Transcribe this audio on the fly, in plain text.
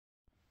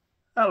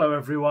Hello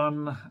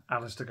everyone,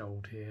 Alistair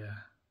Gold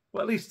here.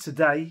 Well, at least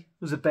today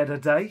was a better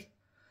day.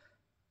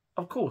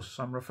 Of course,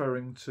 I'm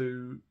referring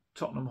to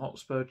Tottenham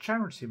Hotspur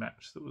charity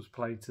match that was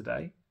played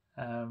today,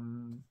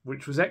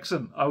 which was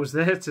excellent. I was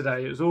there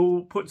today. It was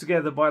all put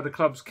together by the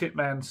club's kit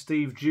man,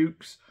 Steve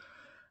Dukes.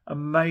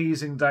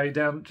 Amazing day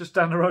just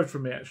down the road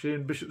from me, actually,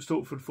 in Bishop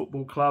Stortford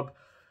Football Club.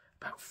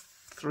 About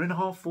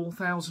 3,500 to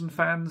 4,000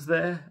 fans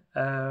there.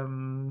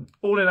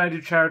 All in aid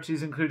of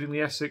charities, including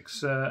the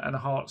Essex and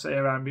Hearts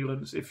Air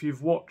Ambulance. If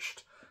you've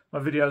watched my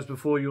videos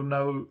before, you'll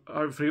know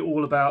hopefully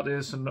all about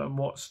this and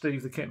what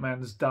Steve the Kitman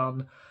has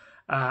done,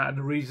 and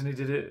the reason he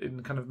did it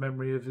in kind of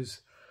memory of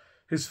his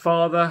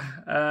father.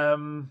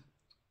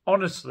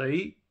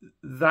 Honestly,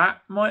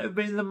 that might have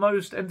been the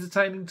most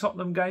entertaining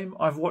Tottenham game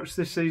I've watched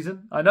this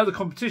season. I know the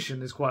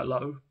competition is quite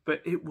low,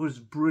 but it was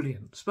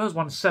brilliant. Spurs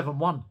won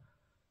 7-1.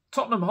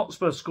 Tottenham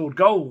Hotspur scored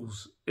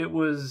goals. It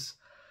was...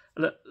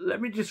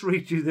 Let me just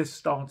read you this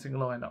starting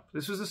lineup.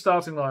 This was the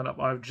starting lineup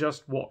I've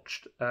just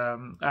watched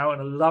out on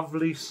a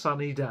lovely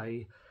sunny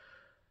day.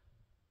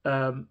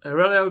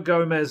 Aurelio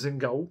Gomez in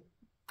goal.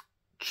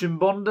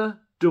 Chimbonda,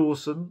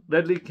 Dawson,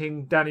 Ledley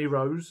King, Danny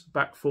Rose,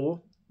 back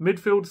four.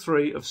 Midfield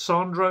three of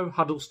Sandro,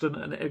 Huddleston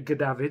and Edgar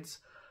Davids.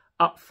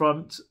 Up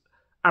front,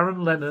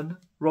 Aaron Lennon,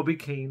 Robbie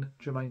Keane,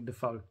 Jermaine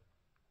Defoe.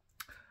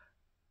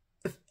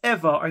 If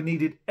ever I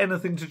needed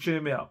anything to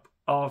cheer me up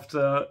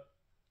after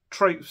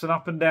traipsing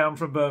up and down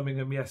from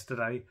Birmingham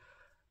yesterday,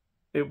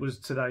 it was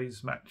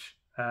today's match.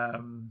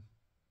 And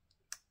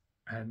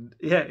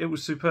yeah, it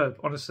was superb,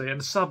 honestly. And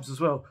the subs as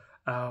well.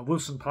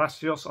 Wilson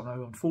Palacios, I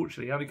know,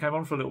 unfortunately, he only came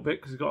on for a little bit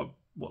because he got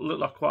what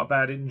looked like quite a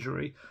bad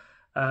injury.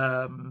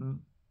 Yunus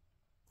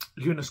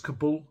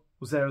Kabul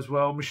was there as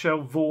well.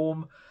 Michel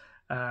Vorm,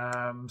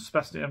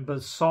 Sebastian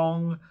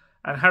Bersong,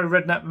 and Harry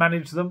Redknapp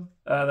managed them.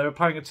 They were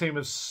playing a team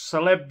of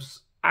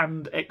celebs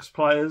and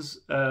ex-players.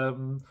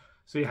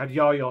 So you had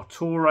Yaya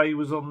Toure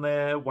was on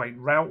there, Wayne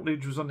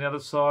Routledge was on the other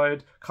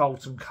side,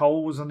 Carlton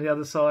Cole was on the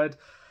other side.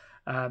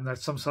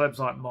 There's some celebs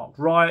like Mark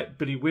Wright,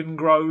 Billy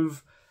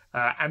Wingrove,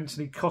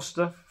 Anthony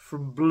Costa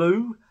from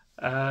Blue.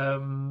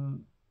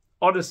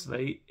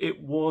 Honestly, it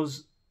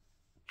was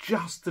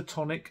just the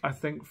tonic, I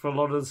think, for a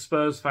lot of the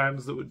Spurs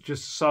fans that were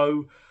just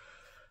so,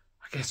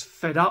 I guess,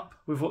 fed up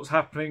with what's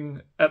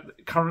happening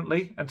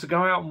currently. And to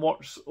go out and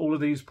watch all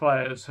of these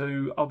players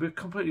who, I'll be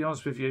completely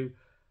honest with you,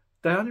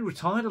 they only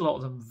retired, a lot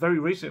of them, very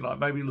recently, like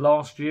maybe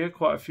last year,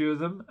 quite a few of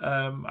them.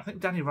 I think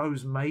Danny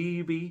Rose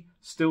may be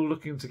still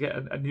looking to get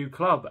a new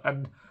club.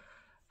 And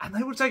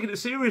they were taking it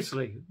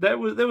seriously. There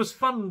was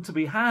fun to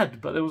be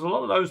had, but there was a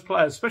lot of those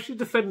players, especially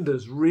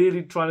defenders,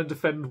 really trying to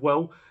defend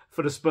well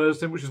for the Spurs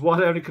team, which is why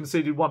they only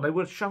conceded one. They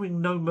were showing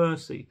no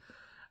mercy.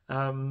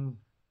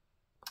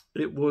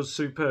 It was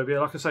superb. Yeah,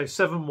 like I say,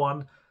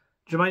 7-1.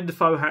 Jermaine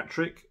Defoe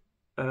hat-trick.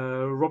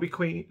 Robbie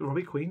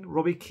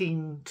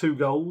Keane, 2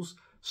 goals.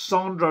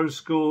 Sandro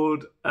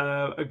scored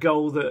a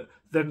goal that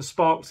then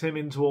sparked him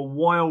into a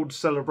wild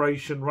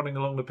celebration, running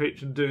along the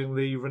pitch and doing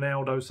the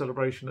Ronaldo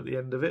celebration at the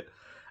end of it.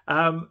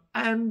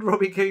 And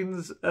Robbie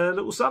Keane's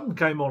little son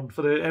came on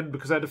for the end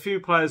because they had a few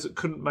players that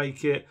couldn't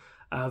make it.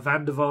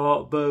 Van der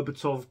Vaart,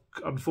 Berbatov,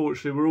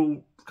 unfortunately, were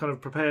all kind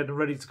of prepared and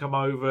ready to come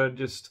over, and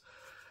just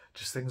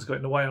things got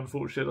in the way,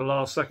 unfortunately, at the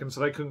last second,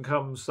 so they couldn't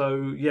come.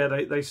 So, yeah,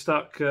 they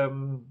stuck.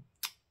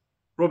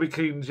 Robbie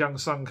Keane's young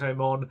son came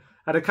on,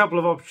 had a couple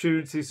of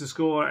opportunities to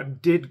score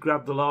and did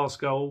grab the last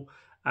goal.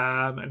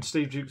 And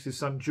Steve Dukes'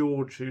 son,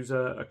 George, who's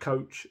a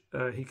coach,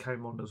 he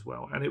came on as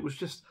well. And it was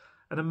just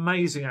an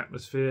amazing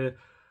atmosphere.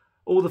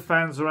 All the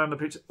fans around the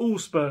pitch, all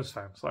Spurs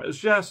fans. Like, it was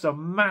just a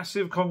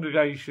massive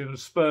congregation of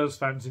Spurs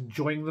fans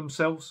enjoying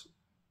themselves.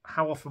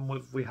 How often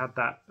have we had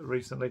that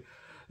recently?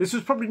 This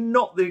was probably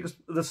not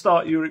the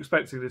start you were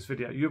expecting this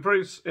video. You were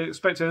probably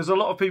expecting... There's a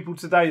lot of people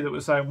today that were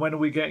saying, when are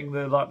we getting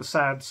the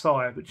sad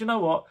sigh? But you know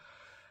what?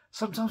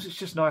 Sometimes it's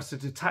just nice to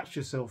detach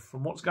yourself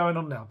from what's going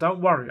on now.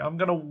 Don't worry, I'm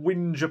going to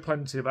whinge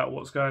plenty about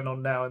what's going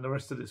on now in the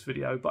rest of this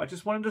video. But I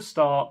just wanted to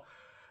start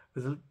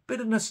with a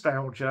bit of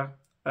nostalgia.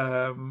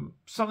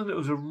 Something that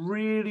was a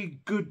really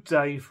good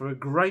day for a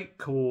great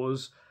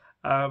cause,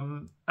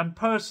 and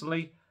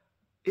personally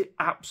it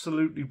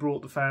absolutely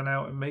brought the fan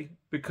out in me,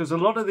 because a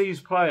lot of these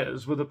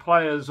players were the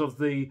players of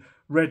the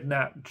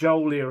Redknapp,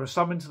 Joel era,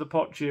 some into the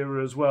Poch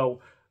era as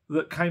well,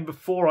 that came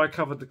before I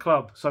covered the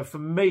club. So for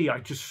me, I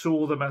just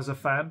saw them as a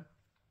fan,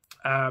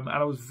 and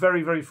I was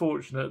very, very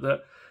fortunate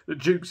that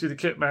Dukesy the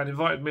kit man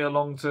invited me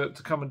along to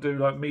come and do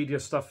like media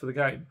stuff for the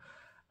game,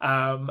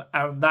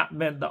 and that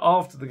meant that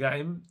after the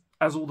game,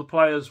 as all the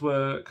players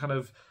were kind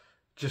of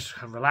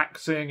just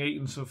relaxing,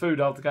 eating some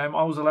food after the game,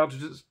 I was allowed to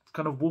just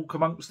kind of walk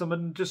amongst them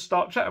and just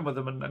start chatting with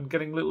them and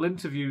getting little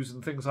interviews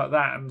and things like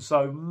that. And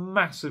so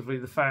massively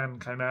the fan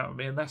came out of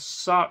me, and they're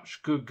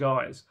such good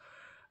guys.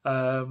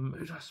 Who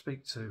did I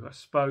speak to? I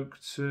spoke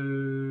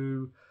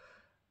to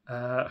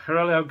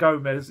Aurelio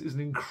Gomez. Is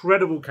an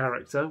incredible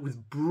character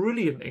with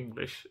brilliant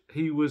English.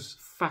 He was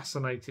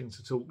fascinating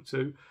to talk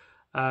to.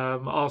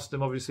 Asked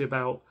him obviously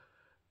about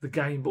the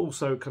game, but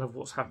also kind of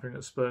what's happening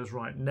at Spurs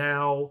right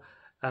now.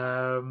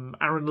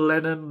 Aaron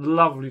Lennon,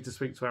 lovely to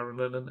speak to Aaron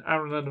Lennon.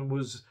 Aaron Lennon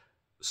was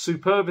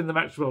superb in the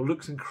match as well,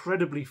 looks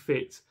incredibly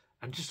fit,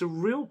 and just a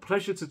real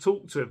pleasure to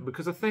talk to him,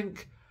 because I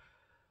think,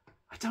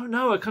 I don't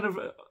know, I kind of,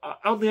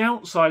 on the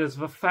outside as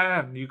a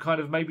fan, you kind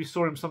of maybe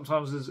saw him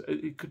sometimes as,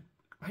 it could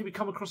maybe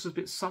come across as a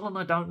bit sullen,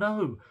 I don't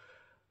know.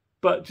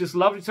 But just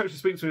lovely to actually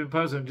speak to him in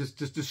person and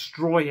just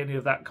destroy any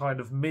of that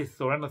kind of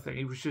myth or anything.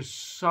 He was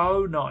just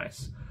so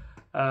nice.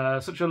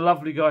 Such a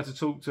lovely guy to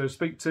talk to.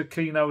 Speak to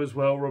Keano as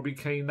well, Robbie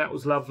Keane. That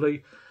was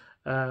lovely.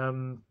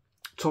 Tom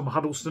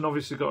Huddleston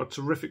obviously got a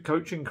terrific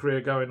coaching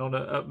career going on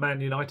at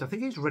Man United. I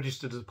think he's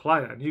registered as a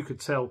player, and you could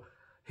tell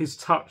his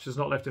touch has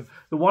not left him.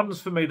 The ones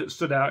for me that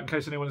stood out, in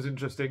case anyone is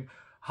interested,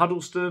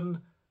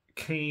 Huddleston,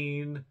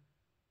 Keane,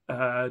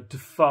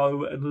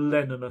 Defoe and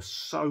Lennon are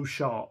so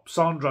sharp.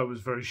 Sandro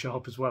was very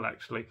sharp as well,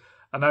 actually.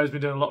 I know he's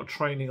been doing a lot of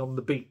training on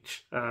the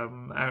beach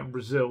out in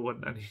Brazil,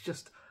 and he's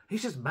just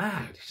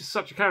mad. He's just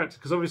such a character,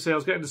 because obviously I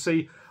was getting to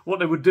see what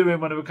they were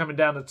doing when they were coming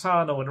down the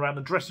tunnel and around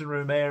the dressing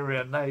room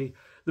area, and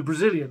the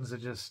Brazilians are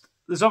just,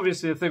 there's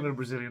obviously a thing with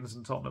Brazilians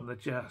in Tottenham, they're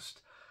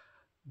just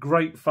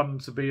great fun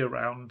to be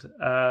around.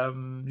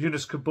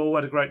 Yunus Kabul,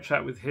 had a great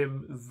chat with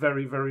him,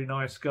 very, very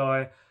nice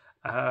guy.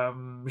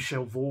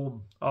 Michel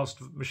Vorm,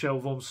 asked Michel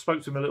Vorm,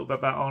 spoke to him a little bit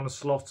about Arne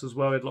Slot as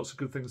well. He had lots of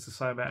good things to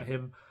say about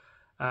him.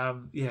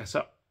 Yeah,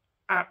 so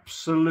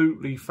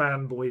absolutely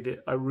fanboyed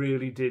it. I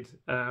really did.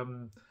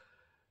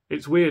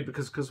 It's weird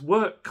because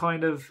work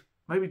kind of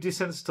maybe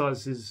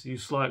desensitizes you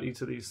slightly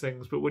to these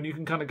things, but when you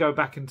can kind of go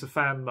back into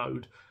fan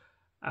mode,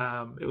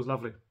 it was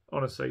lovely.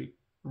 Honestly,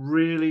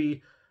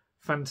 really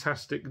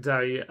fantastic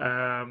day.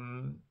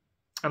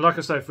 And like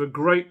I say, for a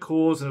great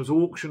cause, and there was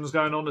auctions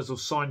going on, there's all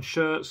signed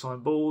shirts,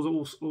 signed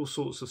balls, all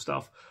sorts of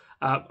stuff.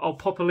 I'll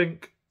pop a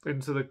link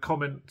into the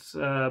comments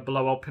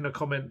below. I'll pin a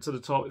comment to the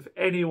top. If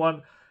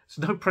anyone, it's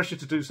no pressure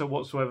to do so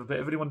whatsoever, but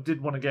if anyone did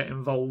want to get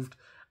involved,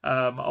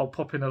 I'll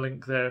pop in a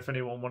link there if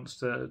anyone wants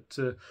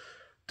to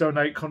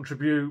donate,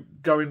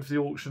 contribute, go into the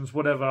auctions,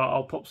 whatever.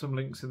 I'll pop some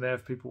links in there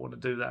if people want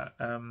to do that.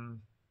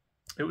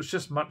 It was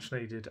just much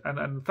needed.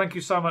 And thank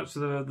you so much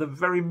to the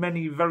very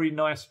many, very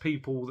nice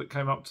people that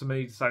came up to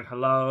me to say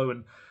hello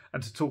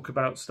and to talk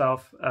about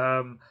stuff.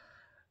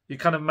 You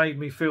kind of made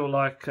me feel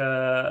like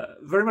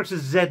very much a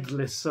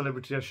Z-list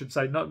celebrity, I should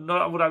say.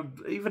 Not would I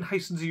even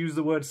hasten to use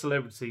the word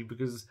celebrity,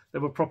 because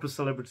there were proper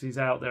celebrities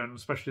out there, and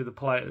especially the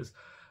players.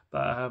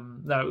 But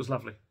no, it was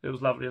lovely. It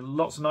was lovely.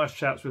 Lots of nice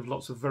chats with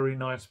lots of very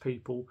nice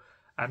people.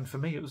 And for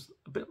me, it was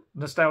a bit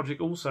nostalgic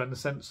also, in the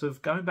sense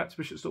of going back to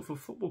Bishop Stortford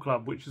Football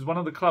Club, which is one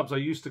of the clubs I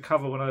used to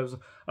cover when I was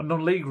a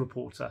non-league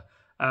reporter,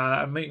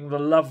 and meeting the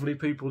lovely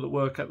people that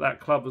work at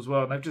that club as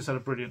well. And they've just had a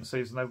brilliant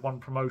season. They've won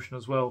promotion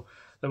as well.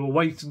 They were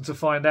waiting to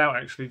find out,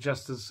 actually,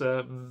 just as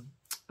I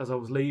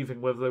was leaving,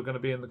 whether they were going to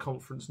be in the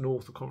Conference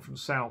North or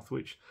Conference South,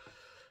 which,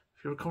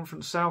 if you're a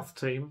Conference South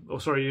team,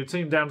 or sorry, you're a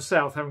team down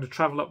south having to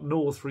travel up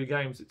north 3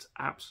 games, it's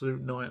an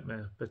absolute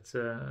nightmare. But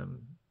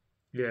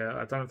yeah,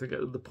 I don't think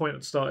at the point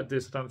it started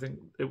this, I don't think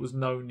it was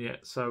known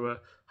yet. So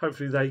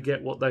hopefully they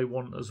get what they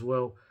want as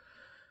well.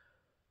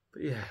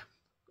 But yeah,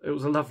 it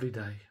was a lovely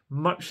day.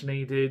 Much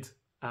needed.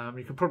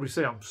 You can probably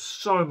see I'm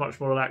so much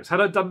more relaxed. Had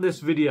I done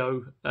this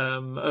video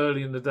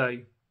early in the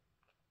day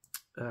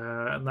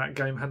and that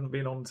game hadn't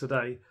been on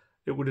today,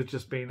 it would have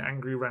just been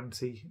angry,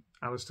 ranty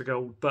Alistair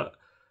Gold. But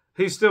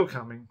he's still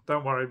coming.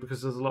 Don't worry,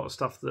 because there's a lot of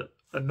stuff that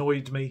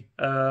annoyed me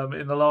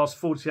in the last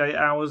 48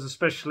 hours,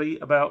 especially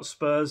about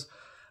Spurs.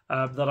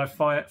 That I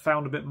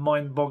found a bit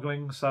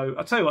mind-boggling. So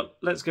I'll tell you what,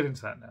 let's get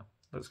into that now.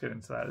 Let's get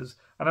into that.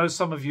 I know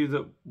some of you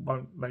that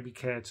won't maybe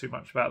care too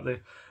much about the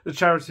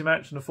charity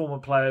match and the former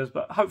players,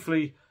 but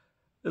hopefully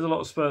there's a lot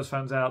of Spurs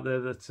fans out there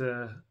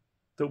that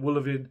will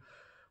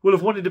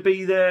have wanted to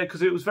be there,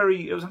 because it was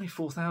only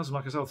 4,000,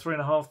 like I said,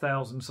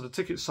 3,500. So the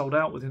tickets sold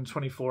out within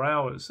 24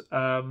 hours.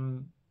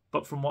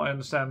 But from what I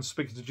understand,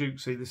 speaking to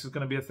Dukesy, this is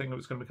going to be a thing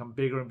that's going to become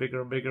bigger and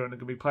bigger and bigger, and it's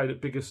going to be played at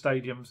bigger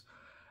stadiums.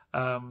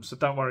 So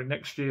don't worry,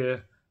 next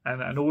year.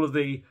 And all of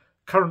the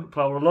current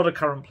players, or a lot of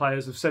current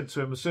players, have said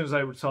to him as soon as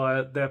they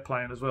retire, they're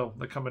playing as well.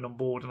 They're coming on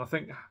board. And I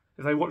think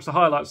if they watch the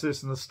highlights of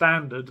this and the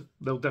standard,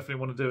 they'll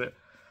definitely want to do it.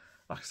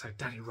 Like I say,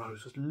 Danny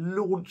Rose was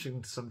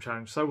launching to some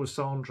challenge. So was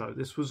Sandro.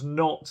 This was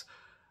not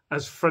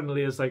as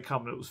friendly as they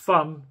come. It was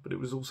fun, but it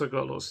was also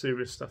got a lot of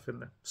serious stuff in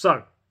there.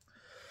 So,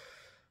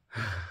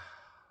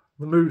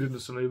 the mood in the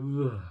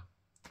saloon.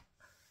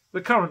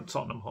 The current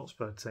Tottenham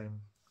Hotspur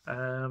team.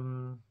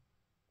 Do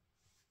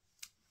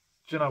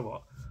you know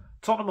what?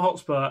 Tottenham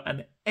Hotspur,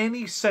 and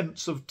any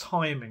sense of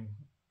timing,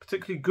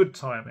 particularly good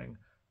timing,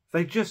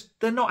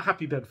 they're not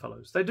happy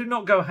bedfellows. They do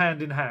not go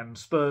hand in hand,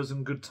 Spurs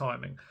and good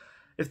timing.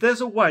 If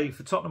there's a way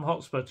for Tottenham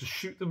Hotspur to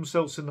shoot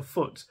themselves in the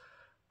foot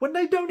when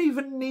they don't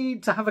even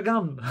need to have a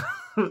gun,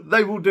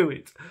 they will do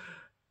it.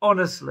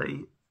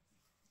 Honestly,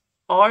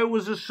 I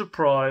was as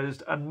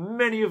surprised, and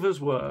many of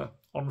us were,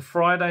 on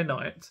Friday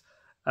night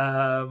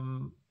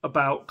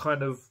about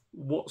kind of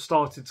what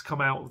started to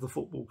come out of the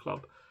football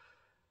club.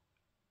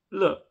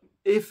 Look,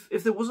 if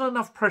there wasn't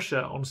enough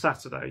pressure on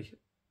Saturday,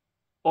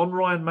 on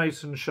Ryan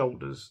Mason's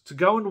shoulders to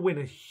go and win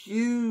a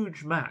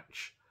huge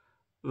match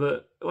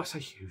that, well, I say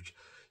huge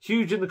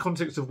in the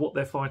context of what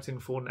they're fighting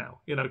for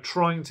now, you know,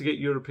 trying to get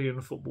European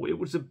football. It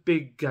was a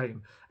big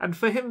game. And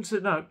for him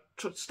to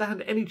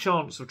stand any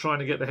chance of trying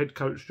to get the head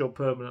coach job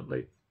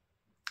permanently,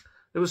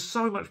 there was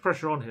so much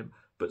pressure on him.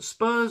 But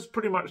Spurs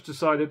pretty much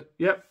decided,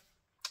 yep,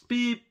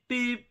 beep,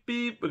 beep,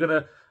 beep, we're going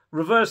to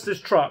reverse this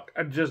truck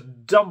and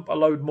just dump a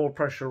load more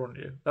pressure on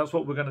you. That's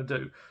what we're going to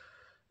do.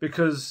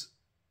 Because,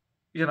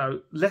 you know,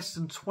 less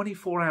than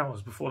 24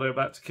 hours before they're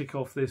about to kick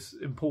off this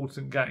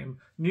important game,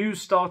 news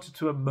started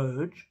to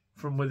emerge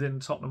from within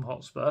Tottenham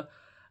Hotspur,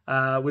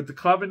 with the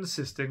club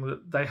insisting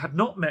that they had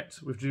not met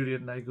with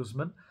Julian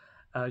Nagelsmann,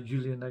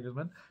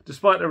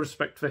 despite their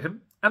respect for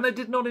him, and they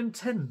did not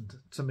intend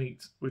to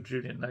meet with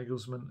Julian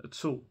Nagelsmann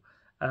at all.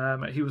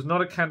 He was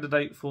not a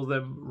candidate for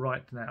them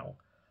right now.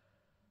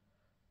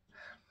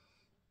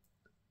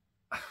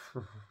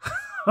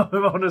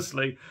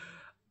 Honestly,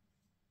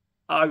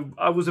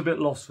 I was a bit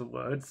lost for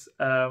words.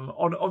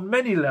 On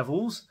many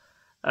levels,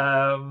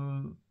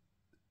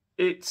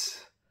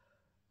 it's...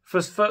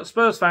 For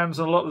Spurs fans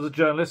and a lot of the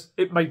journalists,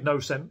 it made no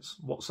sense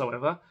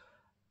whatsoever.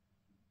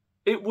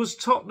 It was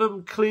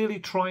Tottenham clearly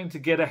trying to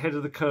get ahead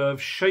of the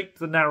curve, shape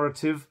the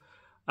narrative.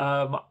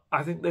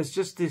 I think there's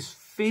just this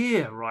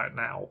fear right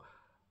now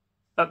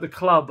at the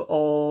club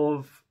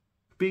of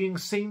being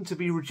seen to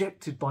be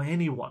rejected by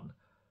anyone.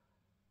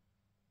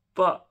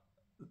 But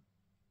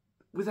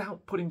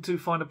without putting too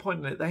fine a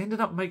point in it, they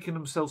ended up making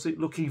themselves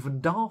look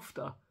even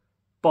dafter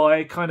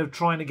by kind of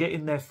trying to get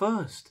in there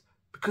first.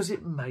 Because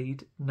it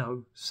made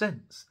no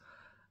sense.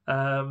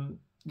 You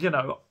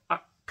know,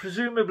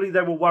 presumably they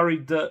were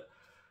worried that,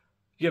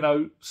 you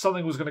know,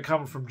 something was going to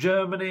come from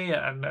Germany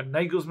and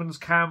Nagelsmann's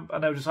camp,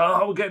 and they were just like,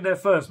 oh, we'll get in there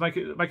first, make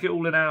it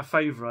all in our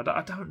favour.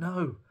 I don't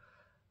know.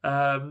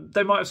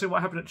 They might have seen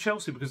what happened at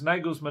Chelsea, because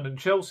Nagelsmann and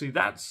Chelsea,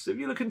 if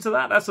you look into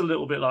that, that's a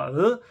little bit like,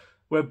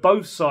 where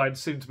both sides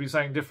seem to be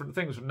saying different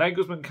things. The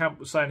Nagelsmann camp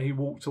was saying he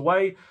walked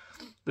away.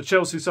 The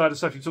Chelsea side of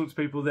stuff, you talk to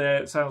people there,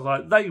 it sounds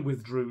like they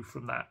withdrew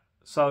from that.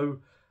 So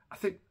I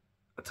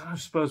don't know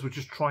if Spurs were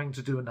just trying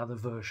to do another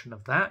version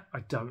of that. I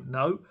don't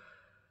know.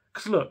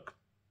 Because look,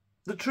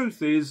 the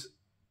truth is,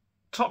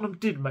 Tottenham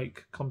did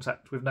make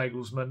contact with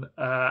Nagelsmann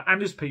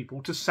and his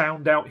people to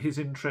sound out his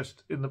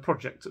interest in the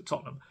project at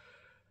Tottenham.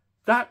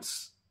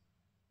 That's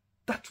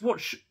what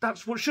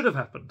should have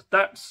happened.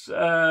 That's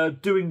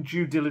doing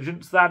due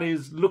diligence. That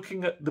is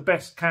looking at the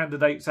best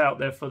candidates out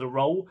there for the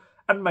role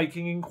and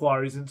making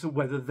inquiries into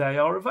whether they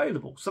are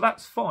available. So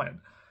that's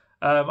fine.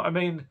 I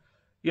mean,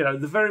 you know,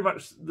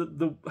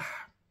 the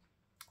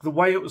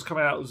way it was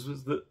coming out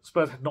was that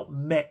Spurs had not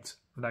met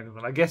with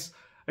Nagelsmann. I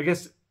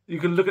guess you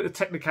can look at the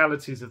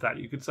technicalities of that.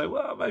 You could say,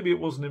 well, maybe it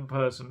wasn't in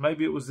person.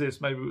 Maybe it was this.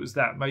 Maybe it was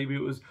that. Maybe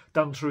it was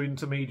done through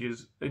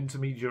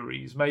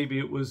intermediaries. Maybe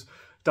it was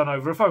done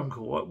over a phone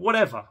call.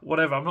 Whatever.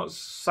 I'm not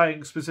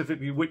saying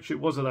specifically which it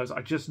was of those.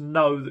 I just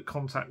know that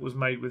contact was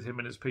made with him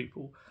and his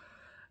people.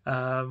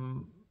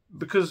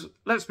 Because,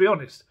 let's be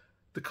honest,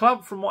 the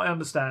club, from what I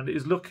understand,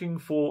 is looking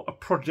for a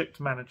project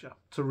manager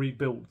to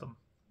rebuild them.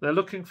 They're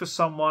looking for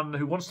someone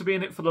who wants to be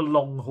in it for the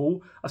long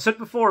haul. I said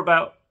before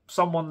about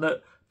someone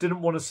that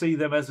didn't want to see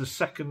them as a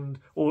second,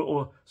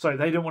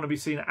 they didn't want to be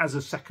seen as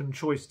a second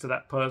choice to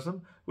that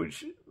person,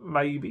 which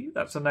maybe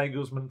that's a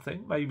Nagelsmann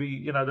thing. Maybe,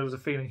 you know, there was a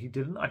feeling he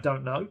didn't. I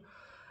don't know.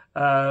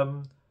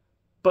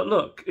 But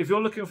look, if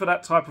you're looking for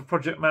that type of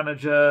project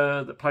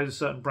manager that plays a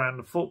certain brand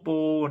of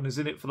football and is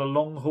in it for the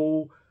long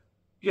haul,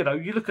 you know,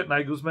 you look at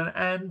Nagelsmann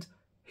and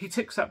he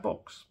ticks that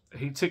box.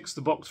 He ticks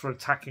the box for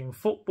attacking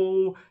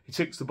football. He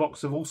ticks the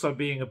box of also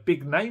being a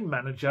big name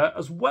manager,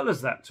 as well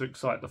as that, to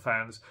excite the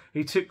fans.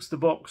 He ticks the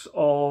box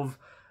of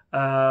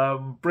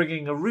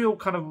bringing a real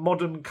kind of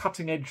modern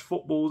cutting edge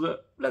football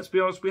that, let's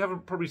be honest, we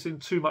haven't probably seen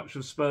too much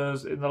of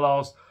Spurs in the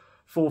last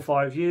 4 or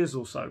 5 years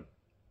or so.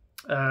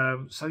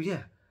 So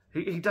yeah,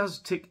 he does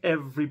tick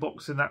every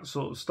box in that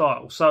sort of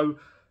style. So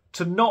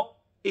to not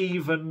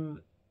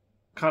even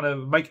kind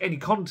of make any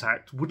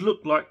contact would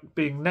look like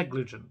being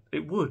negligent.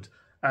 It would.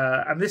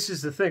 And this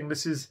is the thing,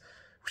 which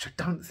I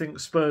don't think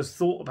Spurs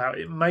thought about.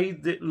 It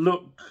made it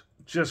look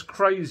just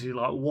crazy.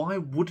 Like, why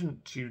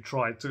wouldn't you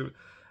try to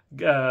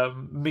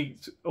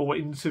meet or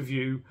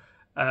interview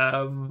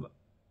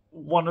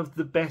one of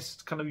the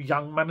best kind of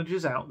young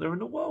managers out there in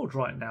the world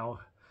right now?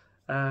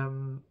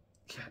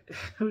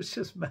 It was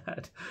just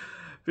mad.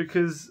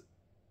 Because,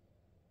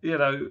 you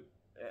know,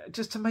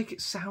 just to make it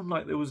sound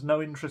like there was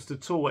no interest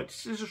at all, it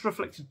just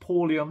reflected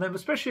poorly on them,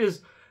 especially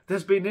as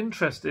there's been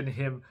interest in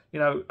him, you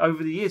know,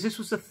 over the years. This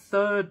was the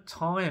 3rd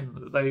time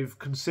that they've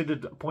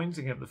considered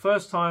appointing him. The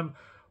first time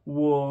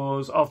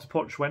was after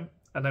Poch went,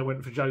 and they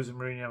went for Jose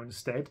Mourinho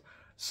instead.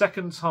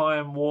 Second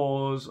time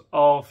was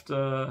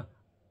after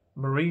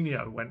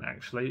Mourinho went,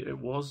 actually, it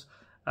was.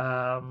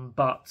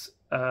 But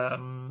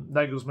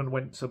Nagelsmann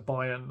went to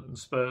Bayern, and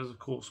Spurs, of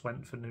course,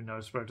 went for Nuno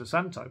Espirito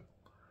Santo.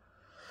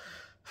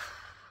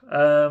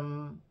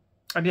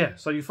 And yeah,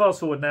 so you fast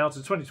forward now to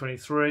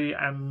 2023,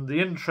 and the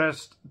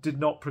interest did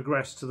not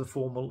progress to the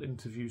formal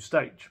interview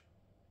stage.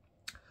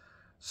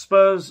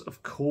 Spurs,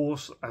 of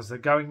course, as they're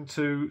going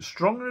to,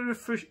 strongly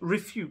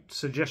refute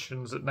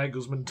suggestions that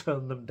Nagelsmann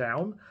turned them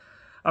down.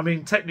 I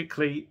mean,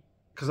 technically,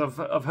 because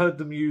I've heard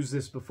them use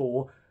this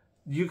before,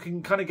 you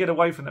can kind of get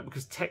away from that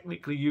because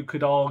technically you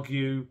could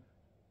argue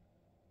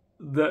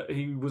that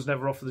he was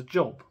never offered the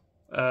job.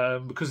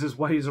 Because there's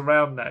ways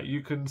around that.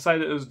 You can say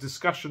that there was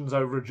discussions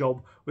over a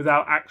job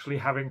without actually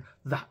having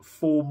that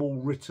formal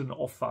written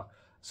offer.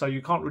 So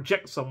you can't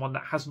reject someone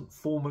that hasn't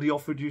formally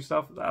offered you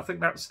stuff. I think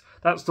that's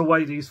the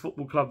way these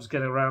football clubs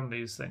get around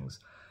these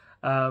things.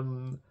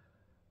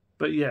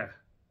 But yeah,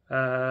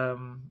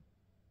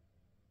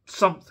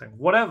 something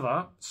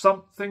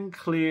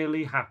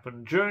clearly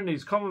happened during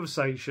these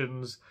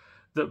conversations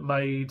that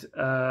made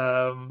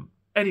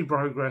any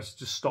progress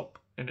just stop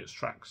in its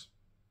tracks.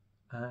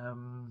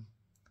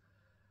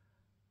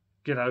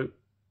 You know,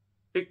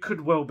 it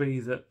could well be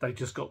that they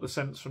just got the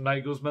sense from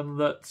Nagelsmann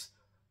that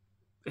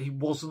he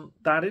wasn't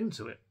that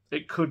into it.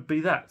 It could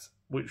be that,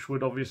 which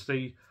would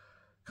obviously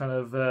kind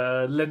of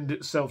lend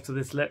itself to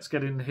this let's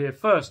get in here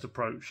first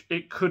approach.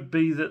 It could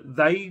be that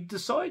they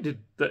decided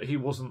that he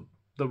wasn't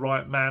the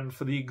right man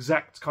for the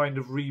exact kind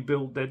of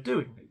rebuild they're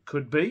doing. It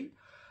could be.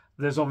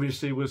 There's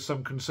obviously was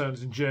some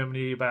concerns in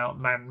Germany about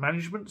man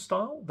management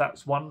style.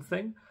 That's one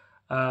thing.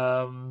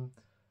 I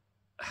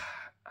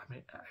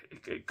mean,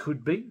 it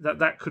could be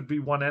that could be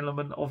one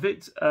element of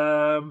it,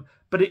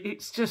 but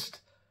it's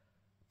just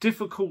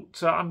difficult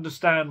to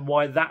understand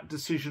why that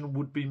decision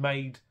would be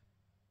made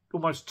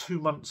almost 2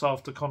 months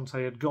after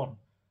Conte had gone.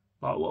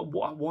 Like,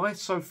 why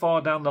so far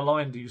down the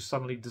line do you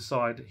suddenly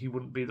decide he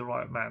wouldn't be the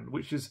right man?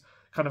 Which is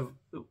kind of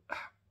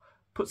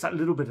puts that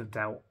little bit of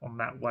doubt on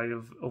that way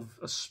of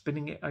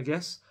spinning it, I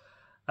guess.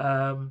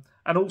 And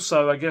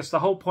also, I guess the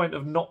whole point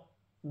of not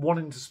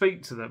wanting to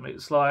speak to them,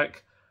 it's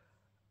like,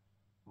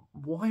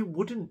 why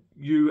wouldn't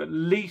you at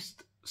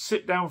least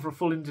sit down for a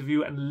full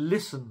interview and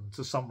listen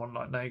to someone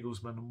like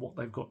Nagelsmann and what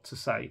they've got to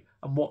say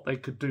and what they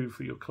could do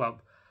for your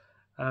club?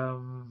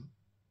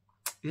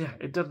 Yeah,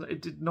 it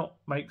did not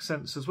make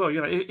sense as well.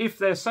 You know, if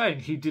they're saying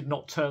he did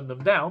not turn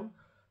them down,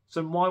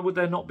 so why would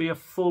there not be a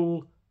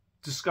full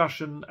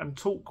discussion and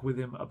talk with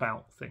him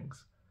about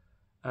things?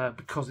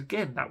 Because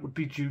again, that would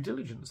be due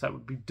diligence. That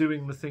would be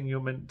doing the thing you're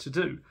meant to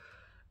do.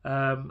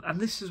 And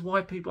this is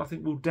why people, I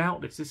think, will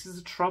doubt this. This is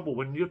the trouble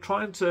when you're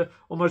trying to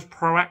almost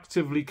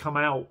proactively come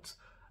out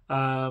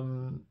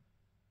and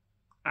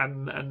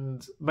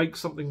make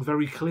something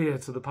very clear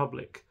to the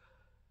public.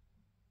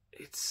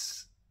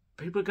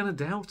 People are going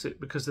to doubt it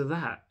because of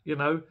that. You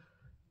know,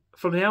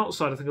 from the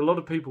outside, I think a lot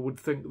of people would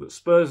think that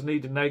Spurs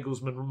needed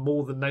Nagelsmann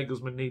more than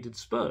Nagelsmann needed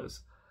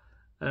Spurs.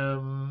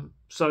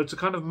 So to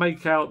kind of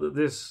make out that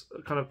this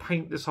kind of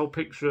paint this whole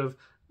picture of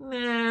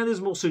there's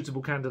more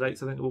suitable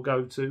candidates, I think we'll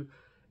go to.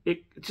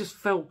 It just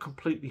felt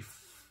completely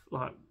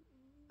like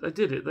they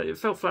did it. It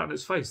fell flat on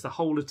its face, the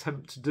whole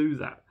attempt to do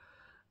that.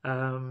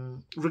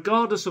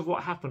 Regardless of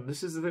what happened,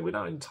 this is the thing, we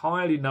don't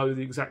entirely know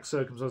the exact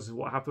circumstances of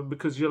what happened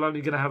because you're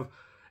only going to have,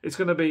 it's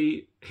going to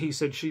be he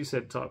said, she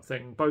said type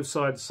thing. Both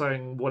sides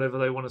saying whatever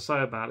they want to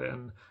say about it.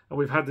 And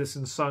we've had this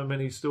in so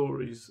many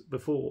stories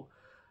before.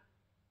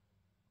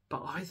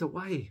 But either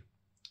way,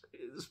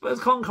 Spurs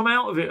can't come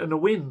out of it and a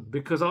win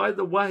because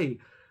either way,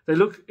 they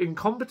look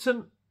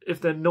incompetent if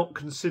they're not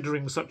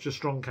considering such a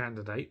strong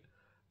candidate,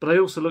 but they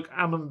also look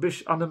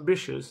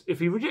unambitious if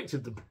he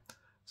rejected them.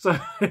 So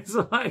it's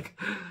like,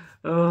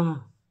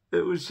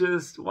 it was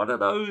just one of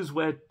those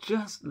where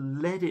just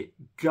let it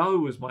go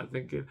was my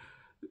thinking.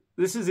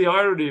 This is the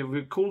irony.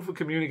 We call for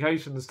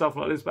communication and stuff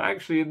like this, but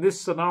actually in this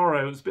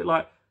scenario, it's a bit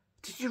like,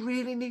 did you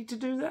really need to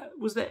do that?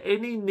 Was there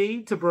any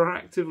need to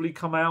proactively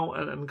come out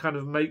and kind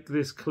of make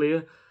this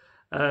clear?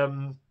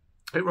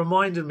 It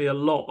reminded me a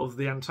lot of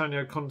the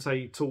Antonio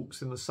Conte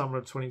talks in the summer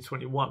of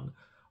 2021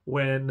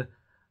 when,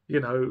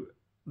 you know,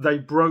 they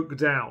broke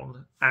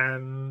down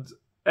and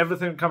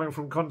everything coming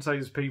from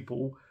Conte's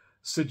people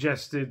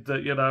suggested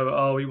that, you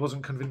know, he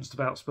wasn't convinced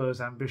about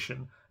Spurs'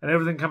 ambition. And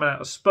everything coming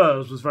out of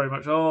Spurs was very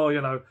much,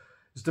 you know,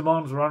 his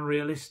demands were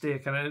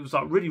unrealistic and it was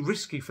like really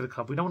risky for the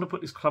club. We don't want to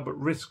put this club at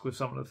risk with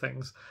some of the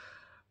things.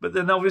 But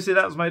then obviously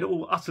that was made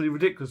all utterly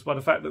ridiculous by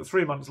the fact that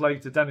 3 months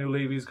later, Daniel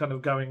Levy is kind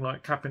of going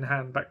like cap in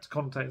hand back to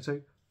Conte and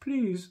saying,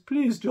 please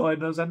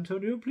join us,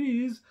 Antonio,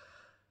 please.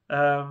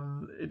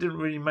 It didn't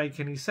really make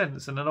any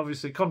sense. And then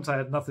obviously Conte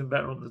had nothing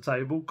better on the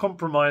table,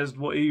 compromised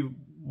what he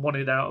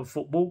wanted out of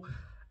football.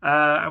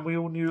 And we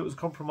all knew it was a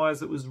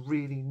compromise that was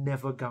really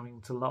never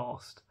going to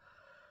last.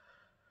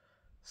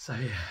 So,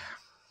 yeah.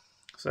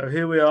 So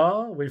here we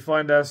are. We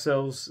find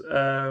ourselves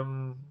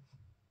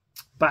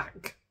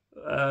back.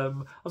 I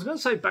was going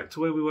to say back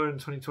to where we were in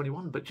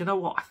 2021, but you know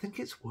what? I think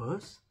it's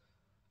worse.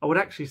 I would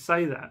actually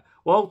say that.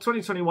 Well,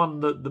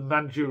 2021, the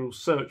managerial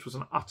search was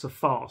an utter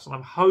farce, and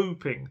I'm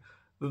hoping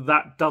that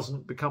that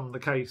doesn't become the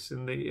case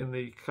in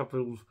the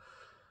couple of,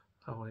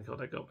 oh my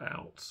God, I got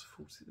about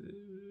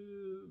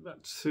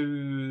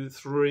 2,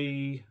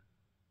 3,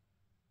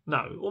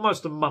 no,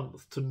 almost a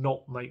month to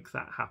not make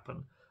that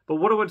happen. But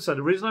what I would say,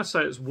 the reason I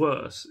say it's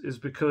worse is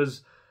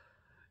because,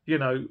 you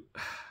know,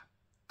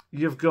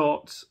 you've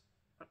got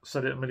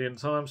said it a million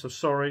times, so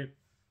sorry.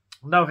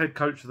 No head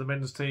coach of the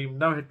men's team,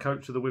 no head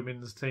coach of the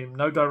women's team,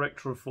 no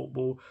director of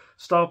football,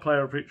 star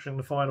player reaching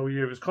the final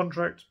year of his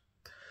contract,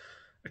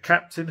 a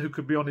captain who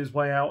could be on his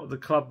way out of the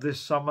club this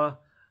summer,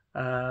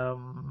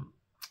 and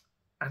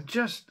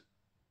just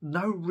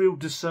no real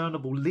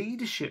discernible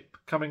leadership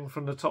coming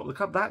from the top of the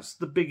club. That's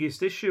the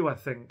biggest issue, I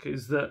think,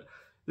 is that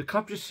the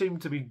club just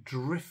seemed to be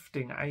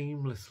drifting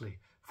aimlessly.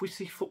 If we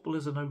see football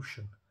as an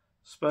ocean,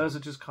 Spurs are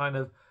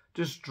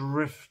just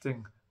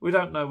drifting. We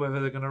don't know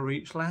whether they're going to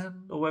reach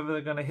land or whether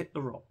they're going to hit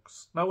the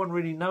rocks. No one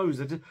really knows.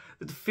 It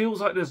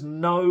feels like there's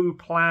no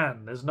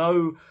plan. There's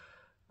no,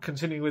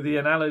 continuing with the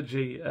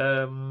analogy,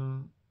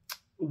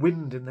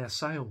 wind in their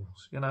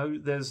sails. You know,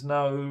 there's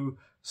no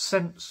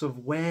sense of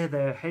where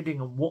they're heading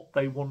and what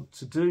they want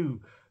to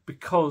do,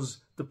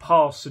 because the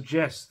past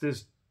suggests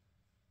this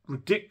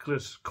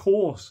ridiculous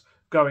course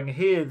going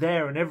here,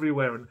 there and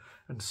everywhere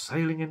and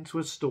sailing into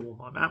a storm.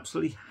 I'm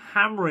absolutely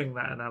hammering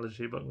that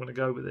analogy, but I'm going to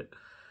go with it.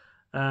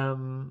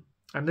 And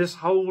this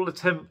whole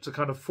attempt to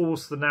kind of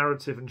force the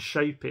narrative and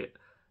shape it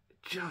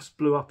just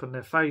blew up in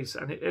their face.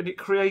 And it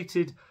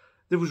created,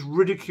 there was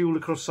ridicule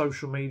across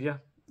social media.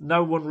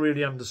 No one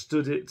really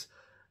understood it.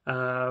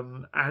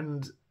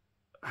 And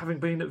having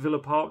been at Villa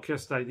Park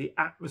yesterday, the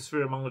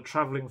atmosphere among the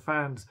travelling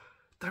fans,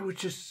 they were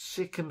just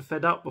sick and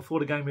fed up before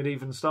the game had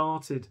even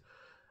started.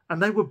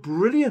 And they were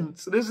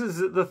brilliant. This is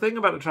the thing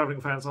about the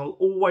travelling fans. I'll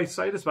always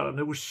say this about them.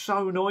 They were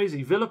so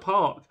noisy. Villa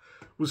Park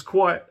was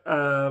quite...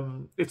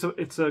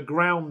 it's a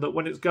ground that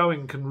when it's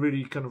going can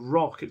really kind of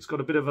rock. It's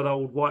got a bit of an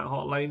old White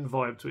Hart Lane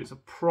vibe to it. It's a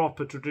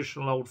proper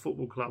traditional old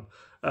football club.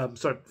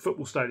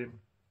 Football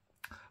stadium.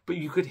 But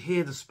you could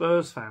hear the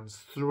Spurs fans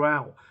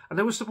throughout. And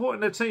they were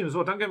supporting their team as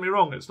well. Don't get me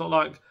wrong. It's not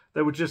like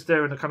they were just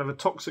there in a kind of a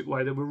toxic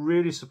way. They were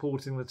really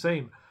supporting the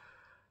team.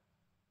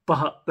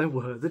 But there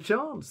were the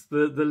chants,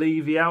 the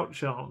Levy out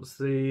chants,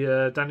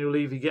 the Daniel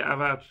Levy get out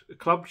of our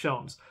club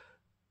chants.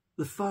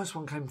 The first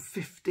one came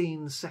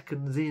 15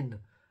 seconds in.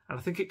 And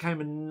I think it came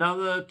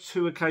another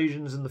 2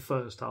 occasions in the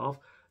first half.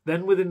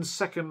 Then within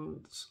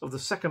seconds of the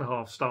second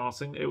half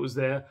starting, it was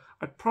there.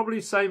 I'd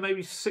probably say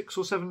maybe 6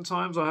 or 7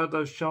 times I heard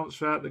those chants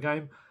throughout the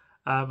game.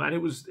 And it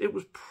was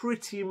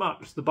pretty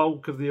much the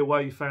bulk of the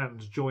away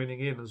fans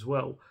joining in as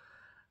well.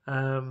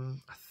 I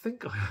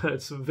think I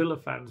heard some Villa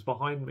fans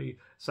behind me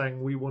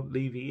saying, "We want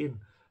Levy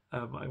in."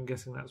 I'm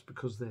guessing that's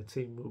because their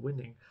team were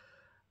winning.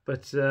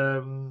 But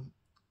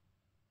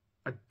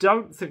I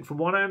don't think, from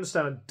what I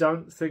understand, I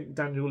don't think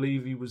Daniel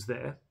Levy was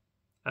there.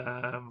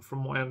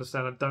 From what I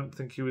understand, I don't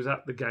think he was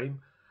at the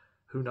game.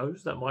 Who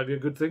knows? That might be a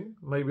good thing.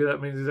 Maybe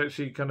that means he's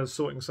actually kind of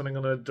sorting something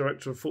on a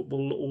director of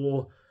football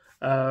or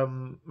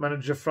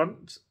manager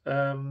front.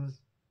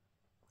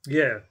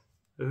 Yeah,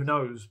 who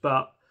knows?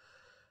 But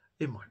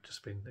it might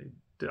just be...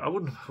 I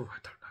wouldn't... I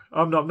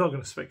don't know. I'm not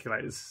going to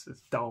speculate. It's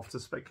daft to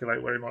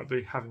speculate where he might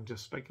be, having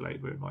just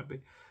speculated where he might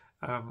be.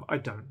 I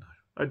don't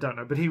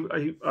know. But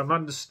I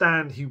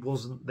understand he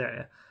wasn't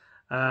there.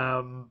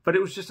 But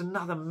it was just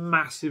another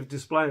massive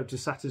display of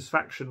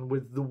dissatisfaction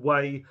with the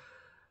way,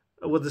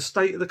 with the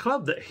state of the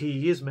club that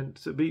he is meant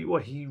to be,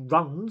 what he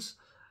runs.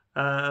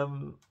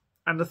 And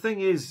the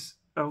thing is,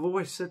 I've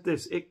always said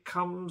this,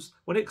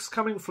 when it's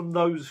coming from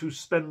those who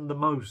spend the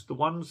most, the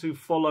ones who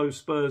follow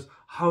Spurs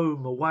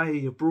home,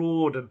 away,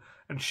 abroad,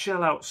 and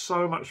shell out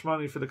so much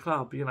money for the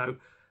club, you know,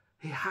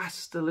 he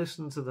has to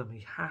listen to them.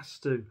 He has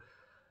to.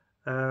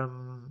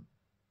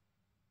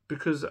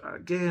 Because,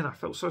 again, I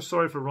felt so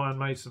sorry for Ryan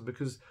Mason,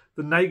 because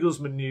the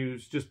Nagelsmann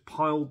news just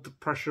piled the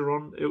pressure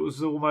on. It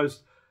was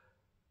almost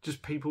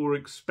just people were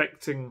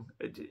expecting...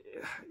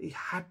 He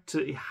had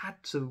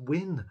to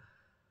win.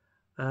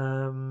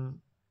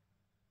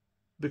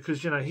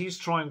 Because, you know, he's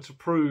trying to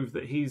prove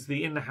that he's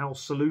the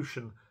in-house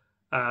solution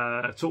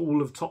to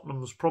all of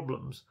Tottenham's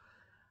problems.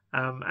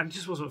 And it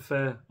just wasn't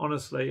fair,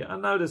 honestly. I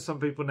know there's some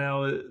people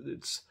now,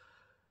 it's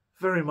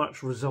very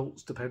much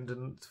results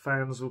dependent.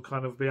 Fans will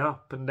kind of be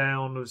up and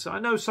down. So I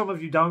know some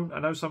of you don't. I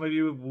know some of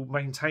you will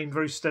maintain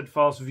very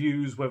steadfast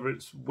views, whether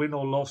it's win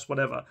or loss,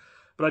 whatever.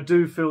 But I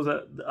do feel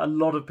that a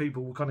lot of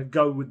people will kind of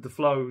go with the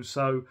flow.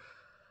 So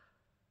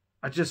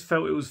I just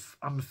felt it was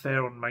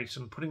unfair on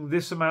Mason, putting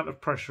this amount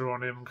of pressure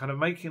on him, kind of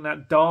making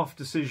that daft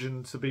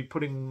decision to be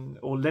putting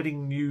or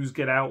letting news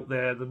get out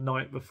there the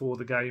night before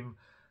the game.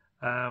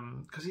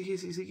 Because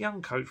he's a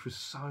young coach with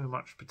so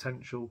much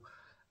potential.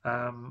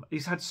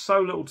 He's had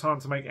so little time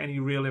to make any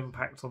real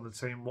impact on the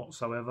team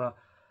whatsoever.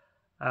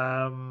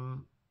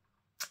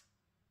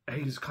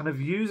 He's kind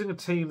of using a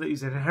team that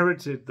he's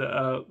inherited that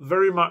are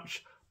very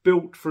much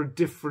built for a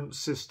different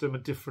system, a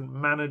different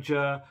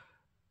manager.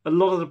 A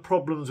lot of the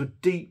problems are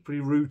deeply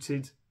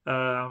rooted,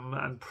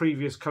 and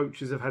previous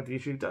coaches have had the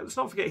issue. Let's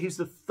not forget, he's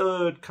the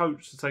 3rd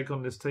coach to take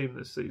on this team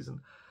this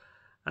season.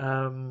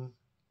 And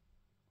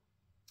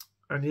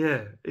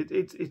yeah,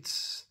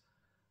 it's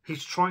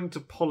he's trying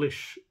to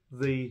polish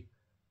the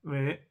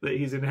minute that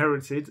he's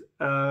inherited,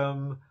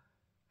 and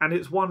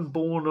it's one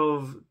born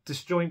of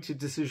disjointed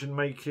decision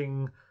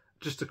making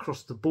just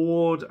across the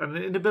board, and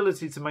an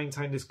inability to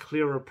maintain this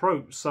clear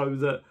approach, so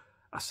that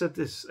I said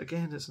this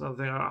again, it's another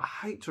thing, I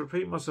hate to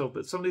repeat myself,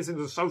 but some of these things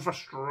are so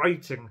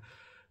frustrating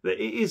that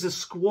it is a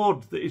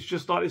squad that is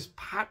just like this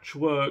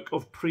patchwork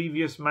of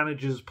previous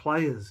managers'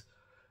 players.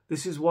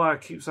 This is why I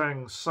keep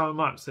saying so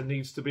much there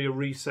needs to be a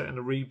reset and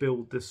a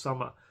rebuild this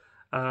summer.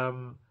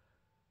 And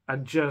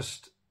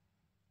just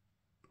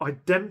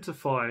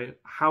identify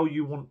how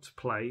you want to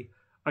play,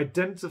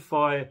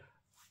 identify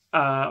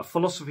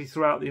philosophy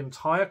throughout the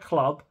entire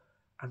club,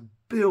 and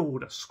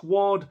build a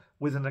squad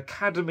with an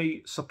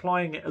academy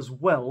supplying it as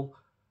well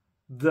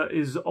that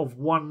is of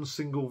one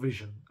single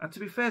vision. And to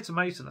be fair to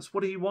Mason, that's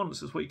what he wants.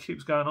 That's what he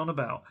keeps going on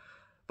about.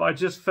 But I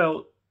just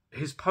felt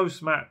his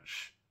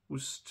post-match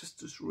was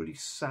just this really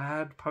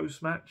sad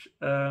post-match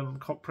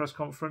press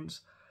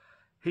conference.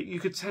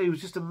 You could tell he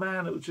was just a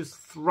man that was just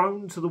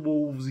thrown to the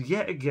wolves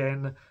yet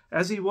again,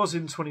 as he was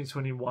in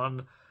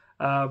 2021,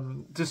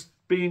 just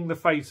being the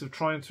face of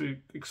trying to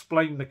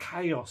explain the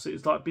chaos.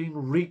 It's like being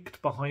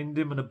wreaked behind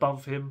him and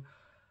above him.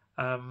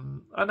 I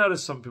know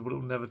there's some people that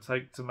will never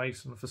take to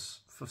Mason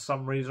for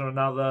some reason or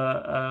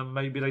another.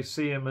 Maybe they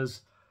see him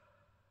as,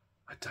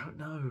 I don't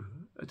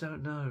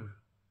know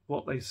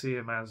what they see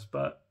him as,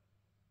 but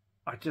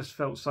I just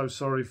felt so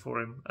sorry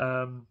for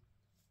him.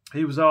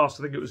 He was asked,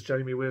 I think it was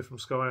Jamie Weir from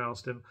Sky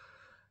asked him,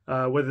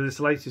 whether this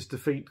latest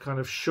defeat kind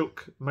of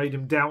made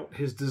him doubt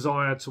his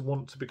desire to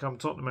want to become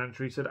Tottenham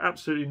manager. He said,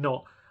 absolutely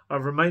not.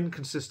 I've remained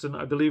consistent.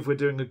 I believe we're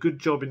doing a good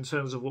job in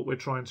terms of what we're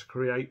trying to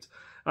create.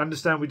 I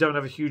understand we don't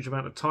have a huge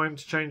amount of time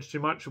to change too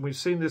much, and we've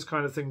seen this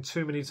kind of thing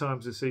too many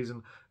times this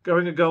season,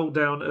 going a goal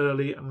down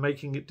early and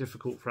making it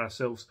difficult for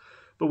ourselves.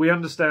 But we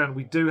understand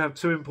we do have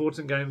 2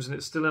 important games, and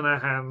it's still in our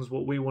hands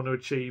what we want to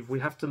achieve.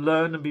 We have to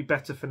learn and be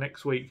better for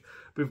next week.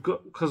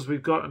 Because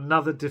we've got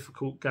another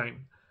difficult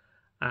game.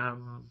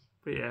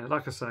 But yeah,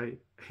 like I say,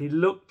 he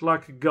looked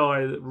like a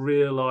guy that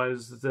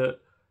realised that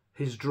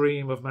his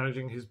dream of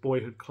managing his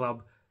boyhood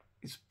club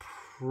is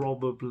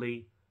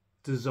probably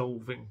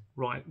dissolving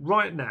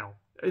right now.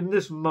 In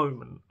this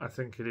moment, I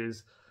think it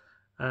is.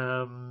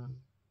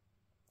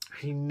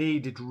 He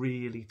needed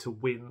really to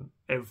win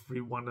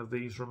every one of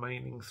these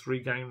remaining 3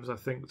 games, I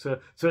think, to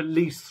at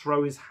least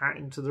throw his hat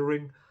into the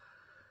ring.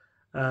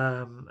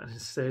 And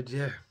instead,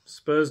 yeah,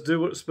 Spurs do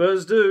what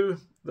Spurs do.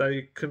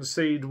 They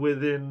concede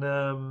within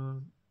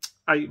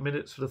 8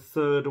 minutes for the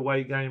 3rd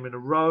away game in a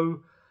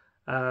row.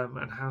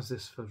 And how's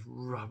this for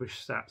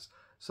rubbish stats?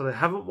 So they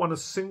haven't won a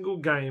single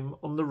game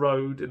on the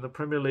road in the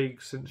Premier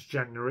League since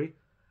January.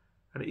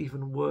 And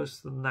even worse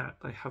than that,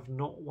 they have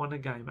not won a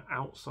game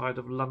outside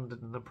of London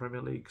in the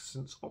Premier League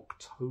since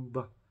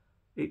October.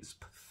 It's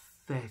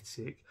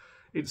pathetic.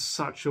 It's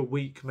such a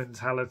weak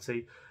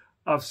mentality.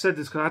 I've said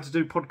this because I had to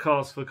do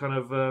podcasts for kind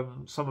of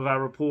some of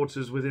our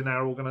reporters within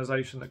our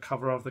organisation that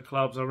cover other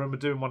clubs. I remember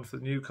doing one for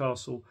the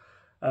Newcastle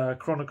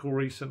Chronicle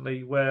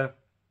recently where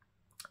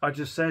I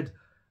just said,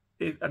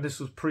 and this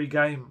was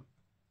pre-game,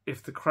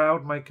 if the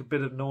crowd make a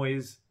bit of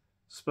noise,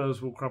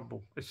 Spurs will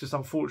crumble. It's just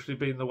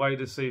unfortunately been the way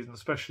this season,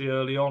 especially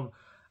early on.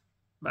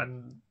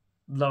 And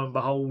lo and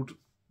behold,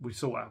 we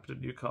saw what happened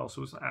at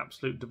Newcastle. It was an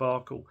absolute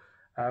debacle.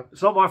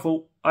 It's not my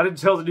fault. I didn't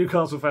tell the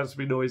Newcastle fans to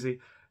be noisy.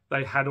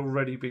 They had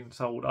already been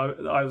told.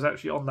 I was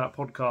actually on that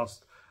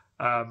podcast.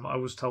 I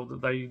was told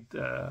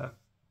that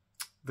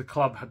the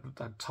club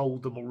had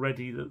told them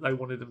already that they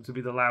wanted them to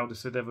be the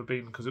loudest they'd ever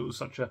been because it was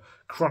such a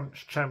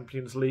crunch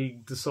Champions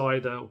League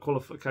decider or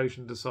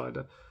qualification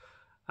decider.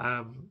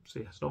 So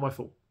yeah, it's not my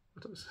fault.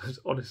 It's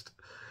honest.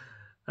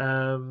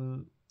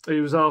 He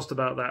was asked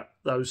about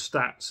those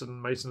stats,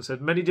 and Mason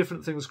said many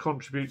different things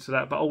contribute to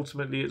that, but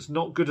ultimately it's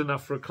not good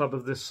enough for a club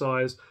of this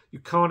size. You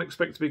can't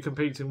expect to be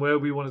competing where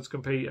we wanted to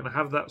compete and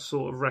have that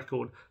sort of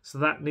record. So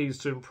that needs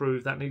to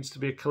improve. That needs to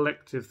be a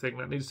collective thing.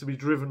 That needs to be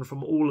driven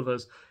from all of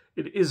us.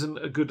 It isn't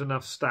a good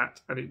enough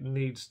stat, and it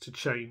needs to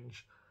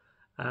change.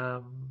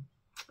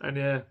 And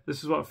yeah,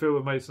 this is what I feel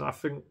with Mason. I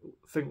think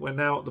we're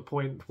now at the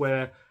point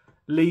where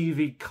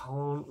Levy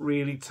can't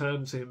really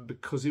turn to him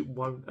because it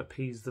won't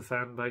appease the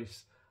fan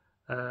base.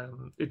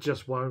 It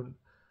just won't.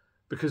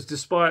 Because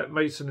despite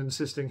Mason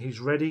insisting he's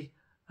ready,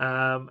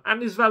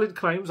 and his valid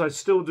claims, I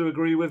still do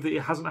agree with that he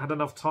hasn't had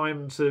enough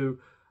time to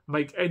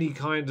make any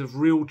kind of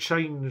real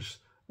change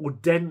or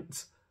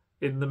dent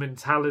in the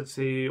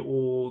mentality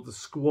or the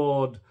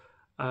squad.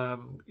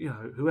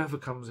 Whoever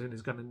comes in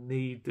is going to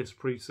need this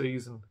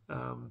pre-season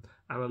and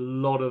a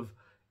lot of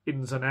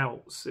ins and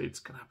outs. It's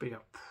going to be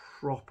a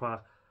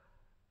proper...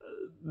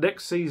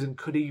 next season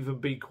could even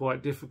be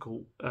quite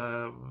difficult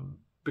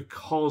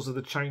because of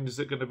the changes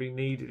that are going to be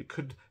needed.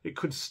 It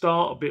could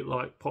start a bit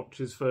like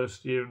Poch's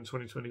first year in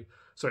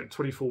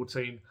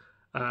 2014,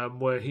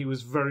 where he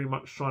was very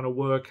much trying to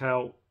work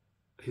out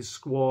his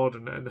squad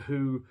and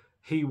who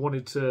he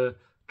wanted to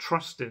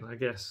trust in, I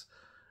guess.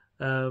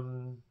 But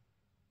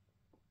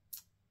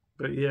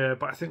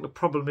I think the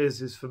problem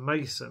is for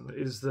Mason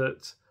is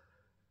that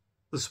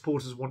the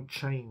supporters want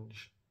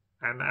change,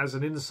 and as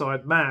an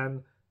inside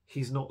man,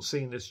 he's not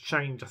seen this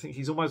change. I think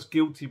he's almost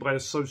guilty by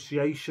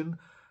association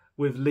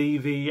with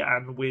Levy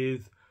and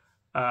with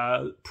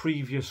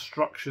previous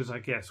structures, I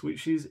guess,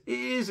 which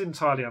is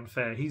entirely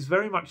unfair. He's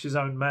very much his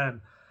own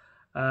man.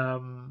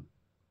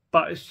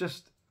 But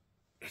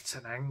it's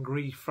an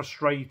angry,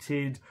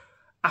 frustrated,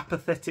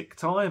 apathetic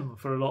time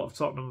for a lot of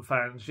Tottenham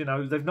fans. You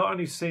know, they've not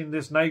only seen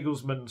this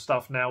Nagelsmann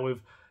stuff now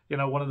with, you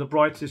know, one of the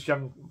brightest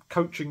young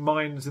coaching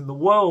minds in the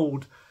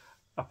world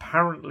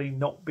apparently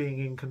not being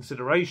in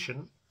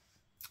consideration.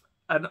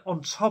 And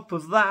on top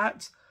of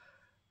that,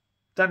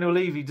 Daniel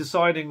Levy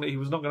deciding that he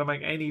was not going to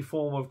make any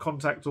form of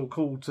contact or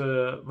call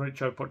to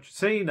Mauricio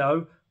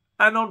Pochettino.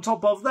 And on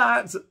top of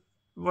that,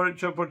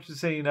 Mauricio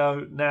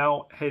Pochettino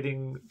now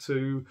heading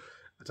to,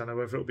 I don't know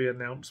whether it'll be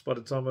announced by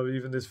the time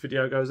even this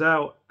video goes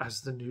out,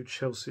 as the new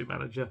Chelsea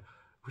manager,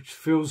 which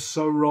feels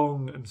so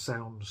wrong and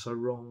sounds so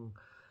wrong.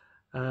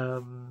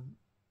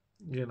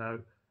 You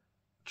know,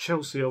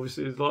 Chelsea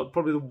obviously is like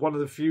probably one of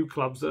the few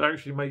clubs that are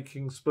actually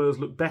making Spurs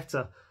look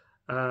better.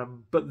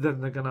 But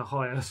then they're going to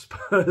hire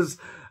Spurs,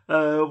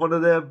 one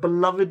of their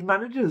beloved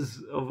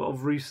managers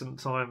of recent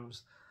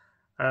times.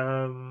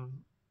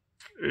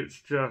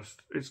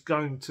 It's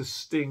going to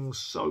sting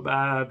so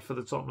bad for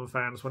the Tottenham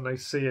fans when they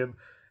see him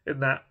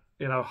in that,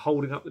 you know,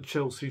 holding up the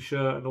Chelsea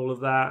shirt and all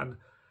of that. And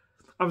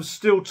I'm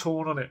still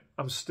torn on it.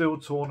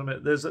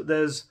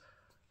 There's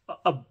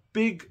a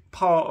big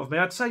part of me,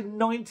 I'd say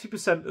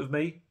 90% of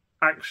me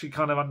actually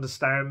kind of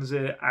understands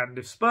it. And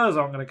if Spurs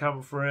aren't going to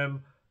come for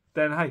him,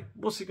 then hey,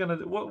 what's he going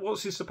to do?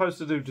 What's he supposed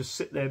to do? Just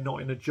sit there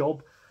not in a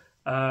job?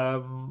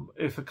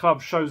 If a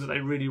club shows that they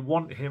really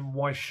want him,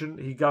 why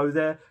shouldn't he go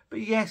there? But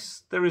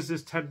yes, there is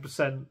this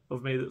 10%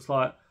 of me that's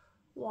like,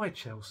 why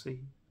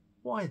Chelsea?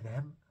 Why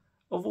them?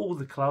 Of all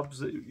the clubs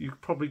that you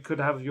probably could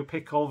have your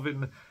pick of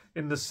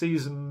in the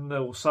season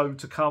or so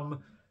to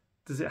come,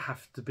 does it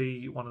have to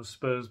be one of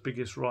Spurs'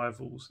 biggest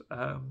rivals?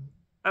 And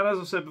as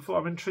I said before,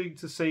 I'm intrigued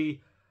to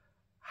see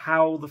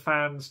how the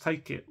fans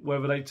take it,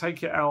 whether they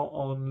take it out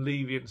on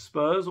Levy and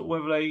Spurs, or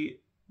whether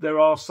there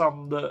are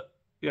some that,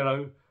 you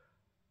know,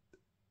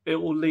 it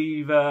will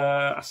leave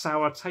a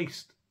sour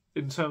taste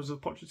in terms of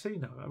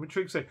Pochettino. I'm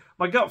intrigued to see.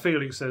 My gut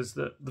feeling says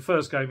that the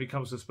first game he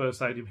comes to Spurs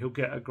Stadium, he'll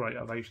get a great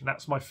ovation.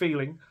 That's my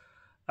feeling.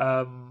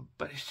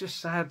 But it's just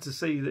sad to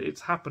see that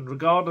it's happened,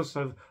 regardless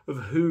of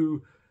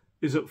who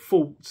is at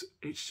fault.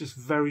 It's just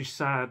very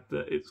sad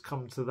that it's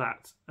come to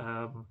that,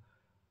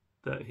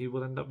 that he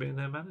will end up being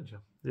their manager.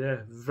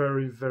 Yeah,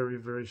 very, very,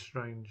 very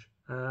strange.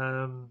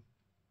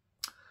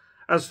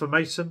 As for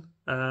Mason,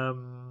 I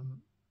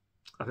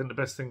think the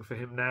best thing for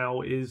him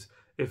now is,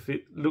 if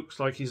it looks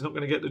like he's not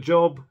going to get the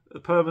job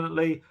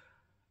permanently,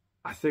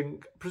 I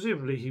think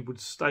presumably he would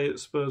stay at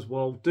Spurs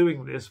while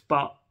doing this,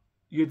 but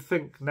you'd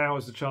think now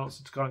is the chance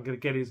to kind of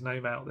get his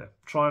name out there.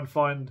 Try and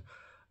find,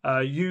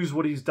 use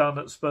what he's done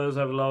at Spurs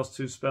over the last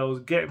two spells,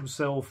 get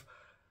himself,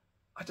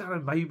 I don't know,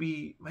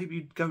 maybe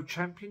go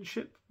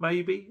Championship,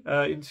 maybe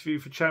interview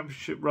for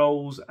Championship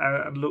roles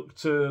and look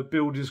to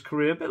build his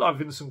career, a bit like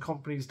Vincent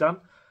Kompany's done.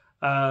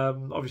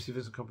 Obviously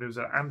Vincent Kompany was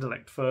at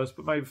Anderlecht first,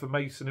 but maybe for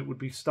Mason it would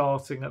be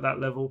starting at that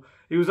level.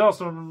 He was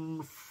asked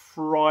on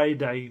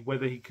Friday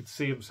whether he could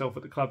see himself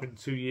at the club in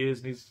 2 years,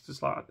 and he's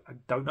just like, I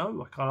don't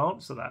know, I can't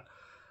answer that.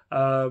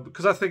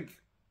 Because I think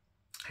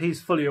he's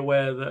fully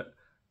aware that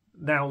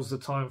now's the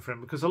time for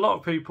him, because a lot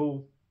of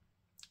people,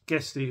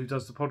 Guesty, who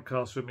does the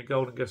podcast with me,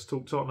 Golden Guest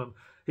Talk Tottenham,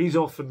 he's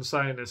often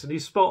saying this, and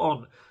he's spot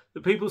on,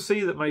 that people see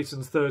that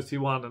Mason's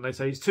 31 and they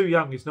say he's too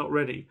young, he's not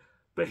ready,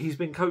 but he's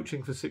been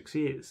coaching for 6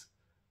 years.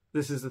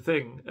 This is the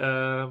thing.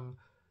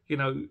 You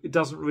know, it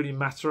doesn't really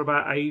matter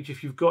about age. If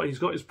he's got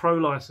his pro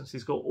license,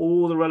 he's got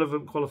all the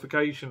relevant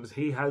qualifications.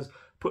 He has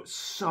put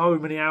so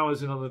many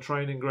hours in on the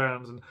training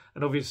grounds, and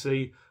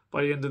obviously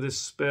by the end of this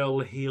spell,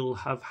 he'll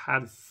have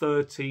had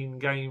 13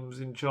 games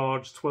in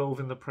charge,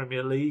 12 in the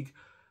Premier League.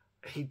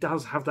 He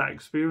does have that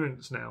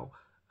experience now.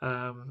 You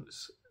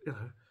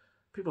know,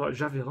 people like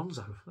Xavi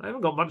Alonso, they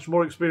haven't got much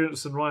more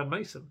experience than Ryan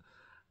Mason.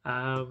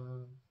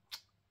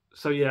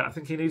 So yeah, I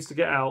think he needs to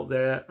get out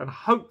there and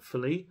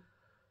hopefully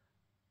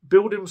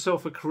build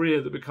himself a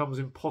career that becomes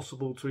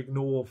impossible to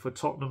ignore for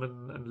Tottenham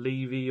and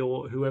Levy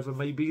or whoever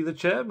may be the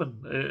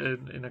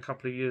chairman in a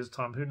couple of years'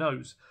 time. Who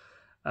knows?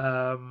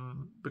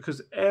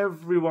 Because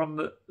everyone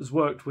that has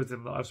worked with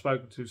him that I've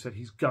spoken to said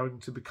he's going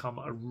to become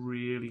a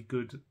really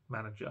good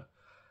manager.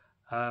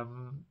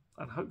 And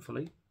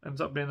hopefully ends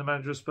up being the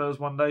manager of Spurs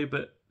one day,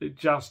 but it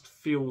just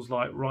feels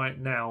like right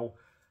now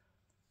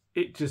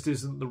it just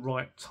isn't the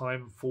right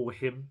time for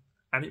him.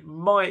 And it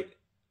might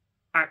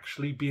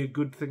actually be a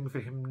good thing for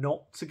him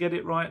not to get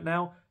it right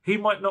now. He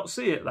might not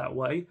see it that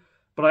way,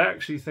 but I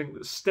actually think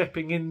that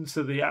stepping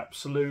into the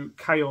absolute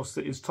chaos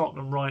that is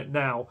Tottenham right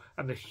now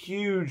and the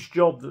huge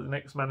job that the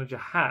next manager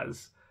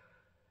has,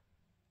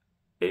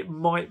 it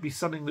might be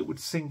something that would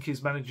sink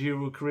his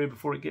managerial career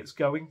before it gets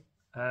going.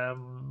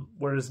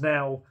 Whereas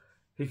now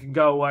he can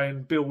go away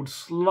and build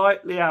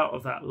slightly out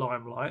of that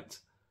limelight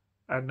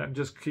and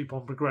just keep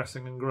on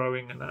progressing and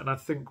growing. And I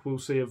think we'll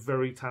see a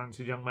very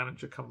talented young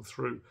manager come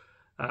through.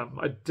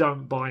 I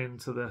don't buy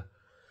into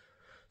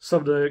some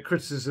of the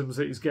criticisms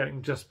that he's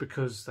getting just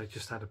because they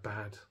just had a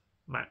bad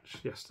match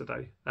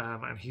yesterday,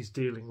 and he's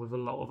dealing with a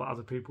lot of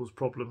other people's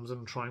problems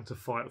and trying to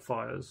fight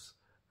fires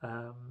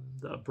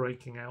that are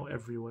breaking out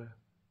everywhere.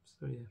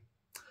 So yeah,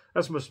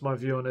 that's most my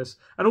view on this.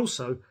 And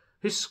also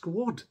his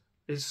squad.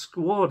 He's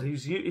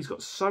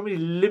got so many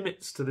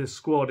limits to this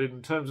squad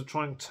in terms of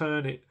trying to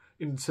turn it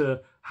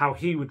into how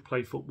he would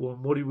play football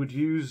and what he would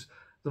use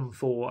them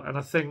for. And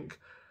I think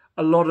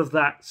a lot of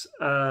that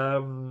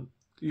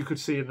you could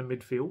see in the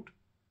midfield.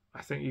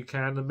 I think you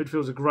can. The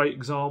midfield's a great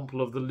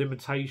example of the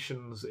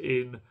limitations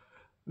in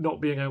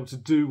not being able to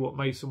do what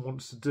Mason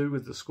wants to do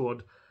with the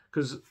squad.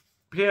 Because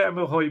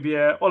Pierre-Emile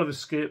Højbjerg, Oliver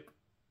Skip,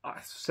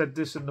 I've said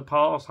this in the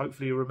past,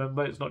 hopefully you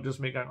remember, it's not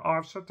just me going, oh,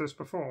 I've said this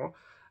before.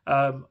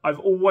 I've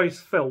always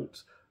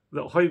felt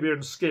that Højbjerg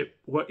and Skip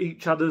were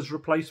each other's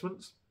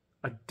replacements.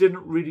 I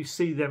didn't really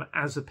see them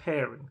as a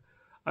pairing.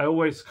 I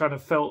always kind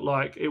of felt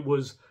like it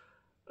was,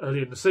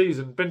 early in the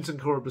season,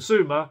 Bentancur or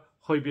Bissouma,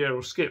 Højbjerg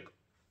or Skip.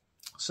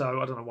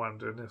 So I don't know why I'm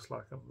doing this,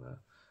 like I don't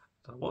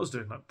know what I was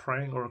doing, like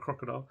praying or a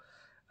crocodile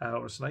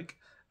or a snake.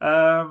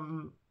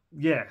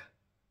 Yeah,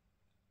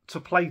 to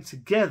play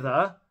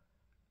together,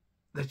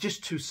 they're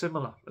just too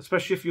similar,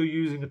 especially if you're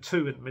using a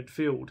 2 in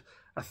midfield.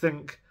 I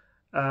think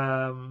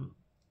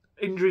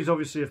injuries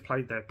obviously have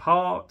played their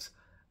part,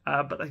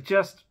 but they've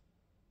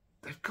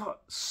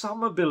got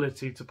some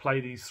ability to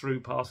play these through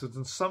passes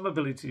and some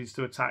abilities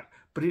to attack,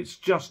 but it's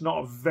just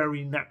not a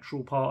very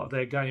natural part of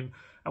their game.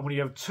 And when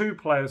you have 2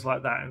 players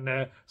like that in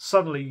there,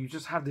 suddenly you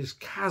just have this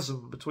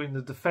chasm between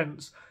the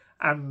defence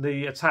and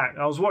the attack.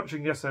 I was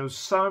watching yesterday, there was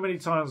so many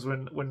times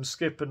when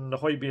Skip and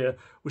Højbjerg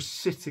were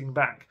sitting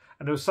back.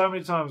 And there were so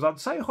many times,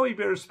 I'd say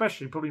Højbjerg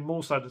especially, probably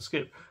more so than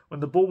Skip, when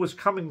the ball was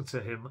coming to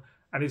him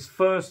and his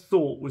first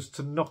thought was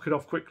to knock it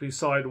off quickly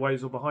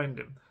sideways or behind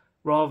him,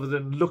 rather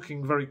than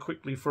looking very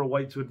quickly for a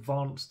way to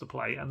advance the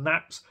play. And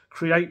that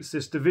creates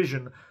this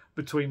division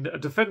between a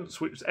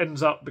defence which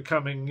ends up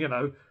becoming, you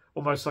know,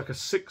 almost like a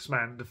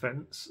 6-man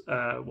defence.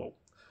 Well,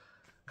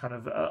 kind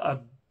of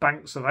a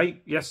banks of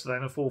 8 yesterday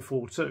in a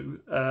 4-4-2.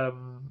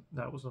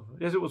 No, it wasn't.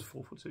 Yes, it was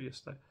 4-4-2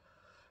 yesterday.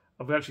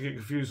 I'm actually getting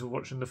confused with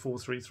watching the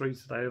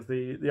 4-3-3 today of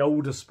the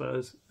older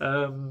Spurs.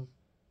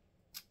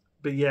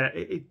 But yeah,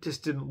 it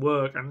just didn't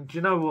work. And do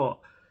you know what?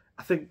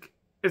 I think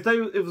if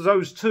it was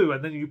those 2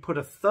 and then you put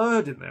a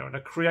third in there and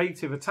a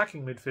creative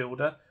attacking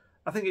midfielder,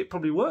 I think it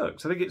probably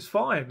works. I think it's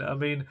fine. I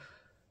mean,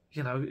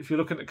 you know, if you're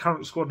looking at the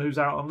current squad and who's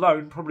out on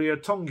loan, probably a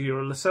Tongi or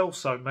a Lo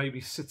Celso maybe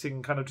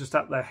sitting kind of just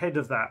at the head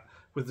of that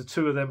with the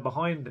 2 of them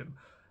behind him.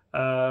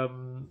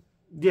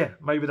 Yeah,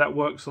 maybe that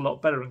works a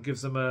lot better and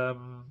gives them a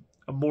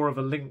more of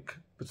a link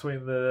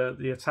between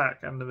the attack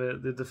and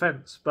the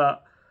defence.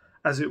 But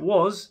as it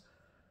was,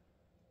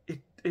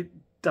 it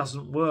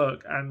doesn't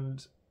work.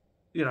 And,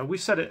 you know, we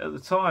said it at the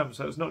time,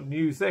 so it's not a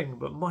new thing,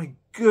 but my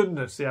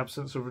goodness, the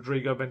absence of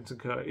Rodrigo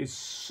Bentancur is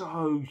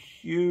so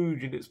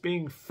huge, and it's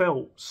being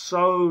felt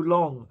so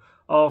long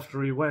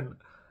after he went.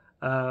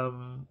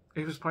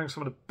 He was playing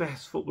some of the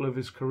best football of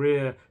his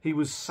career. He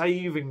was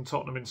saving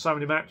Tottenham in so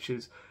many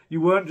matches. You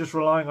weren't just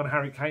relying on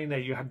Harry Kane there.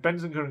 You had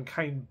Bentancur and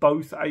Kane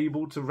both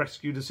able to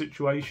rescue the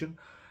situation.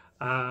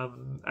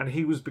 And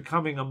he was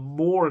becoming a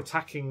more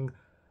attacking,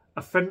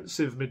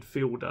 offensive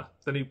midfielder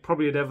than he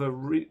probably had ever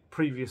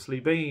previously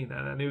been.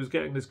 And he was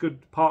getting this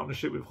good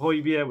partnership with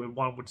Højbjerg, where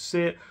one would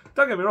sit.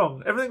 Don't get me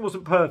wrong, everything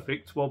wasn't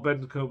perfect while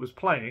Bentancur was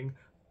playing,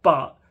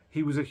 but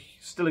he was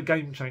still a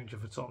game changer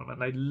for Tottenham,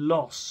 and they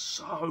lost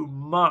so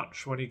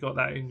much when he got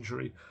that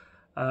injury.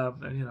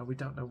 And, you know, we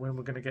don't know when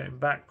we're going to get him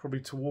back, probably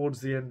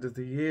towards the end of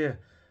the year.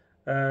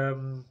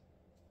 But,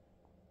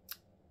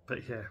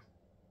 yeah.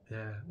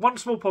 One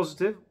small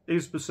positive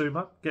is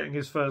Bissouma getting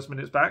his first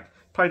minutes back.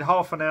 Played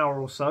half an hour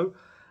or so.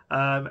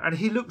 And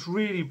he looks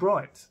really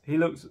bright. He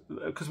looks,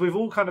 because we've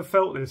all kind of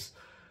felt this,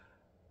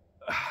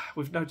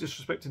 with no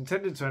disrespect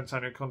intended to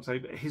Antonio Conte,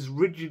 but his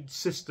rigid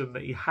system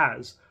that he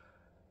has,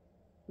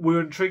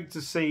 we're intrigued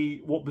to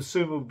see what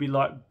Bissouma would be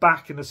like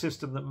back in a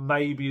system that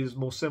maybe is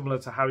more similar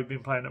to how he'd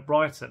been playing at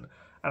Brighton.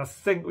 And I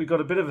think we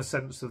got a bit of a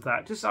sense of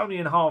that, just only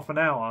in half an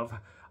hour.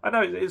 I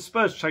know it's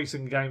Spurs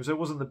chasing games, so it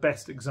wasn't the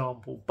best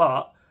example,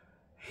 but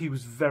he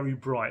was very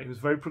bright. He was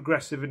very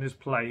progressive in his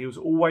play. He was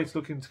always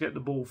looking to get the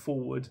ball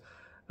forward.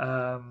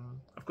 I've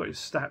got his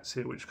stats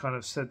here, which kind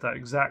of said that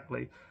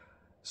exactly.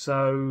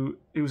 So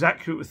he was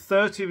accurate with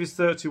 30 of his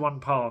 31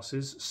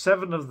 passes.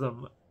 7 of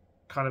them,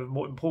 kind of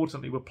more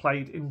importantly, were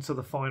played into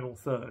the final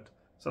third.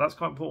 So that's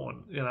quite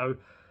important. You know,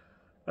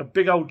 a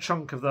big old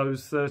chunk of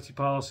those 30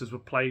 passes were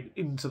played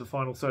into the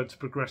final third to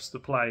progress the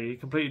play. He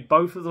completed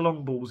both of the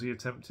long balls he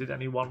attempted,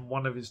 and he won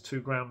one of his 2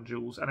 ground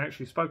duels, and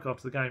actually spoke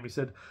after the game. He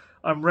said,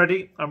 I'm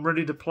ready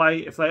to play.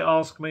 If they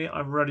ask me,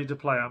 I'm ready to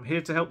play. I'm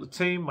here to help the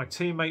team, my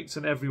teammates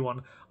and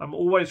everyone. I'm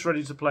always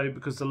ready to play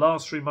because the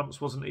last 3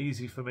 months wasn't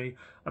easy for me.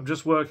 I'm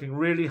just working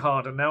really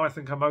hard, and now I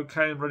think I'm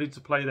okay and ready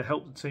to play to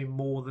help the team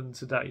more than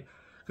today.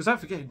 Because don't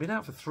forget, he'd been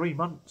out for 3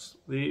 months,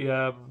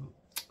 the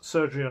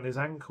surgery on his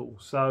ankle.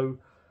 So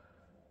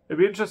it'd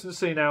be interesting to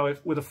see now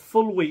if, with a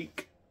full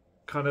week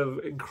kind of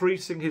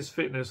increasing his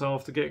fitness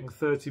after getting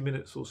 30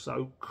 minutes or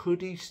so.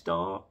 Could he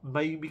start?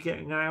 Maybe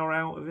getting an hour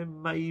out of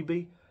him,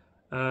 maybe.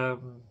 I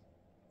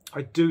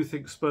do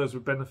think Spurs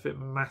would benefit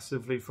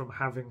massively from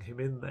having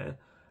him in there,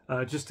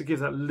 just to give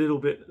that little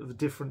bit of a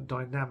different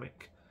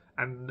dynamic.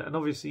 And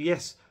obviously,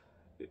 yes,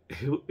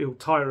 he'll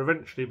tire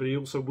eventually, but he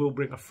also will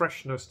bring a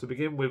freshness to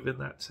begin with in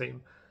that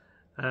team.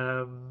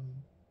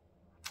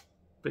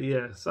 But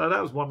yeah, so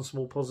that was one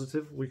small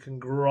positive we can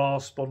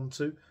grasp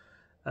onto.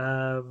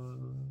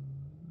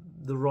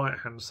 The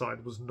right-hand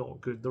side was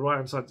not good. The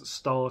right-hand side that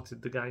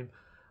started the game,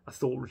 I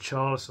thought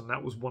Richarlison,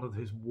 that was one of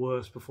his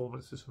worst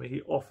performances for me.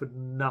 He offered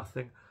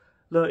nothing.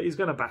 Look, he's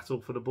going to battle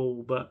for the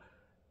ball, but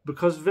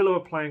because Villa were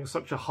playing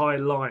such a high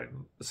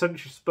line,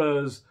 essentially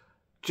Spurs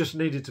just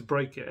needed to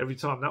break it every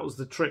time. That was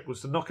the trick,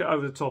 was to knock it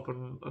over the top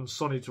and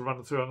Sonny to run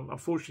it through. And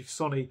unfortunately,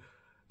 Sonny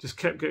just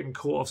kept getting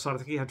caught offside. I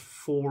think he had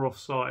 4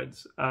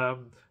 offsides.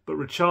 But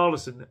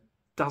Richarlison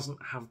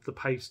doesn't have the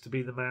pace to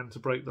be the man to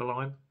break the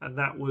line. And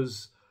that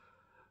was,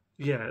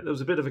 yeah, there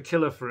was a bit of a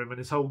killer for him. And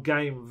his whole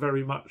game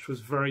very much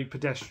was very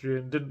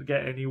pedestrian, didn't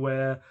get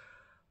anywhere.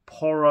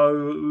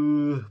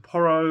 Porro,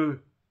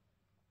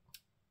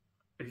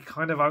 he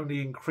kind of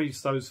only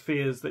increased those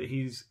fears that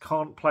he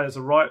can't play as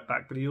a right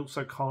back, but he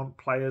also can't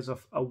play as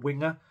a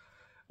winger.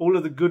 All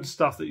of the good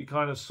stuff that you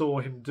kind of saw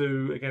him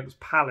do against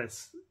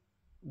Palace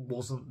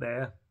wasn't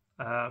there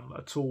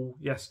at all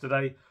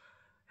yesterday.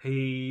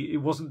 He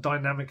wasn't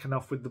dynamic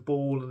enough with the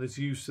ball and his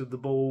use of the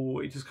ball.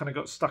 He just kind of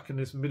got stuck in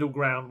this middle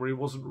ground where he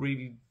wasn't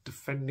really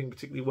defending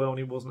particularly well and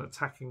he wasn't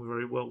attacking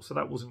very well, so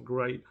that wasn't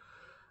great.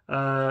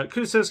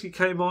 Kulusevski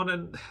came on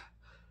and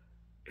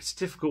it's a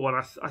difficult one.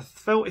 I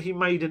felt he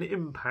made an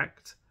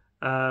impact.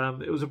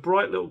 It was a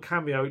bright little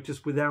cameo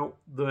just without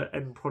the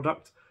end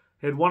product.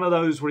 He had one of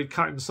those where he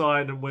cut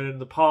inside and when in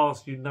the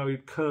past you know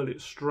he'd curl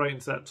it straight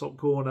into that top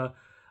corner.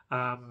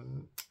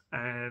 And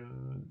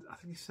I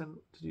think he sent,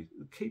 the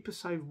keeper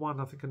saved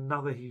one, I think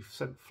another he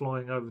sent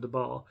flying over the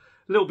bar.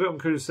 A little bit on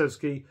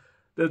Kulusevski.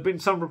 There's been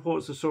some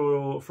reports I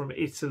saw from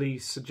Italy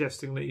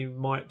suggesting that he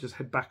might just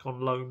head back on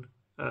loan.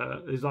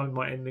 His loan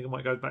might end and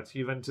might go back to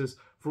Juventus.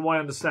 From what I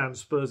understand,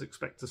 Spurs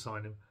expect to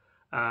sign him.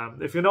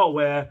 If you're not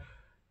aware,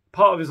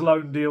 part of his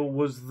loan deal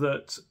was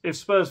that if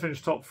Spurs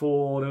finished top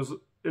 4, it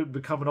would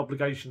become an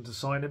obligation to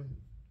sign him.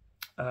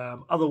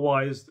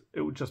 Otherwise,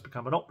 it would just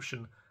become an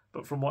option.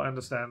 But from what I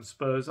understand,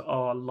 Spurs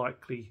are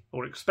likely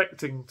or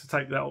expecting to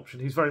take that option.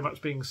 He's very much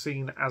being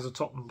seen as a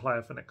Tottenham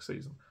player for next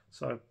season.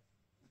 So,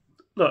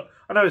 look,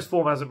 I know his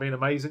form hasn't been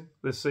amazing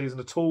this season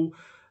at all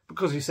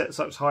because he set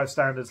such high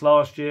standards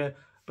last year.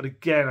 But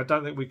again, I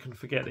don't think we can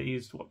forget that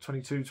he's,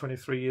 22,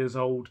 23 years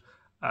old.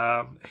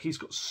 He's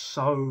got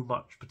so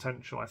much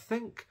potential. I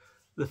think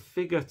the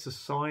figure to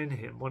sign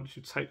him, once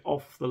you take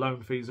off the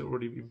loan fees that have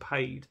already been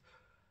paid,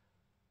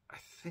 I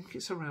think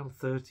it's around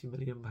 £30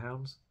 million.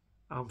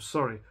 I'm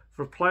sorry.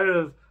 For a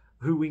player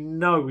who we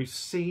know, we've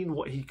seen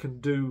what he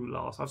can do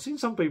last. I've seen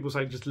some people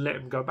say just let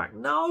him go back.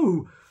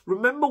 No!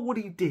 Remember what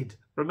he did.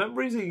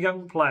 Remember he's a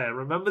young player.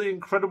 Remember the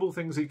incredible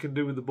things he can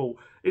do with the ball.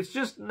 It's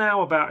just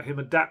now about him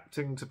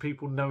adapting to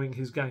people knowing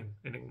his game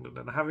in England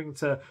and having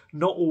to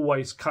not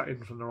always cut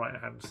in from the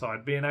right-hand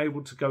side, being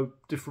able to go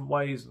different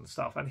ways and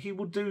stuff. And he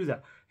will do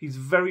that. He's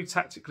very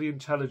tactically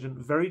intelligent,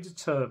 very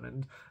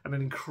determined, and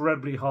an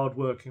incredibly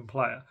hard-working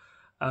player.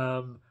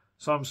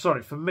 So I'm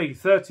sorry, for me,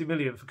 30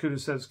 million for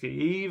Kulusevski,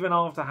 even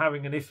after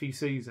having an iffy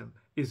season,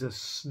 is a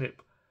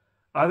snip.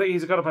 I think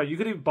he's a kind of player. You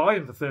could even buy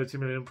him for 30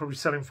 million and probably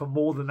sell him for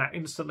more than that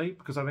instantly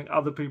because I think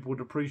other people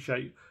would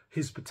appreciate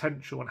his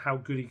potential and how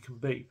good he can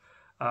be.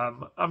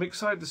 I'm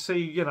excited to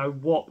see,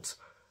 what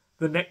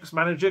the next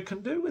manager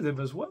can do with him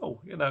as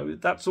well.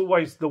 That's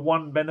always the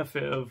one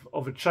benefit of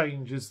a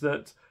change is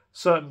that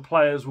certain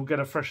players will get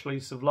a fresh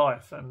lease of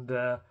life and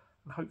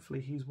hopefully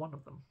he's one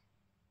of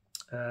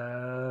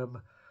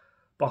them.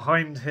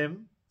 Behind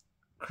him,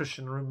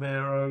 Christian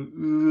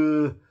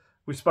Romero.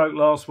 We spoke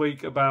last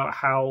week about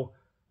how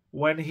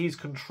when he's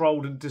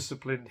controlled and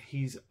disciplined,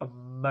 he's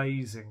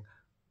amazing.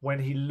 When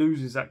he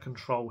loses that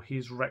control,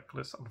 he's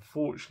reckless.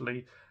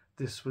 Unfortunately,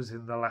 this was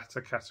in the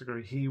latter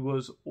category. He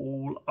was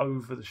all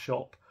over the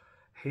shop.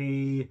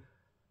 He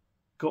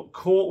got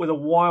caught with a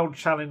wild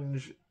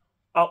challenge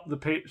up the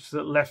pitch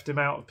that left him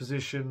out of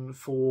position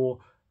for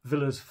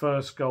Villa's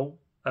first goal.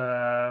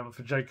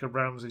 For Jacob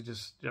Ramsey,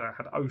 just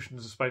had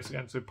oceans of space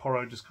against him.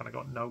 Porro just kind of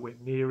got nowhere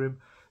near him.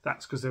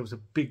 That's because there was a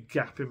big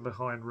gap in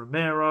behind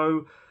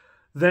Romero.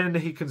 Then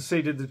he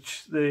conceded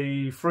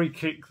the free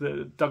kick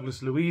that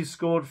Douglas Luiz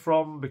scored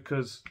from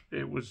because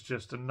it was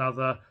just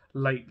another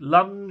late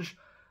lunge.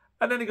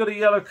 And then he got a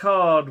yellow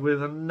card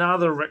with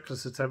another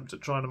reckless attempt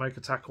at trying to make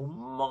a tackle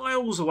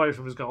miles away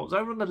from his goal. It was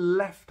over on the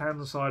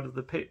left-hand side of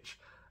the pitch.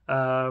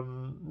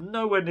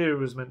 Nowhere near it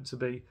was meant to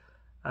be.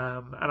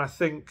 And I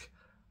think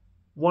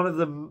one of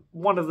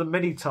the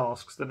many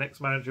tasks the next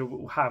manager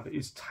will have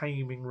is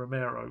taming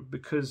Romero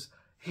because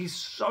he's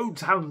so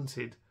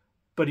talented,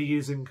 but he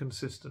is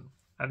inconsistent.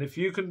 And if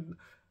you can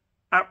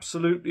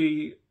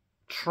absolutely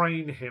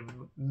train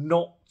him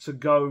not to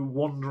go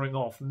wandering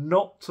off,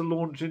 not to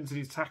launch into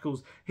these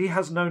tackles he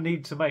has no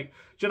need to make.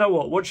 Do you know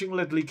what? Watching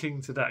Ledley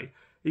King today,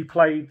 he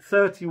played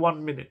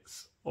 31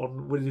 minutes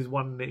with his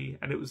one knee,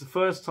 and it was the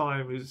first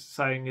time he was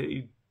saying that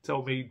he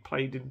told me he'd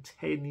played in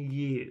 10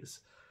 years.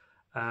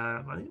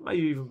 I think it may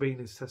have even been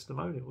his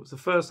testimonial. It was the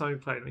first time he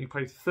played, and he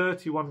played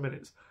 31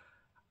 minutes.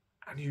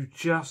 And you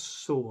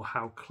just saw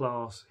how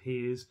class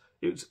he is.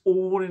 It's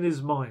all in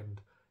his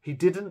mind. He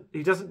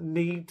doesn't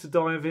need to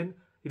dive in.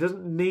 He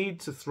doesn't need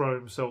to throw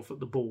himself at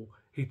the ball.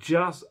 He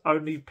just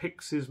only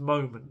picks his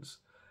moments.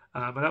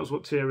 And that was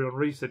what Thierry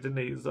Henry said, didn't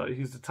he? Is that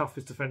he's the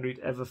toughest defender he'd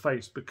ever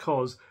faced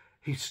because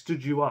he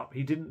stood you up.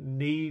 He didn't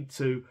need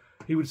to.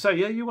 He would say,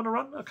 "Yeah, you want to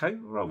run? Okay,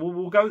 right,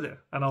 we'll go there,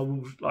 and I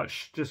will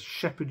just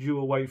shepherd you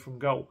away from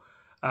goal.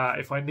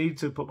 If I need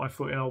to put my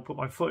foot in, I'll put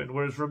my foot in."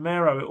 Whereas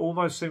Romero, it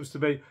almost seems to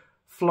be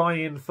fly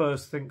in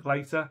first, think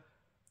later.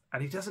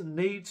 And he doesn't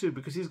need to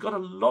because he's got a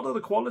lot of the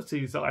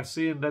qualities that I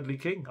see in Ledley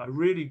King. I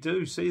really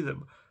do see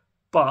them.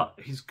 But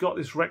he's got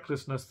this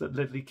recklessness that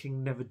Ledley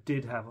King never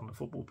did have on the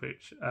football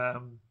pitch.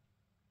 And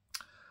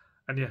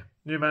yeah,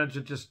 new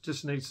manager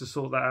just needs to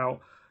sort that out.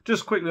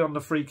 Just quickly on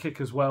the free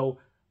kick as well,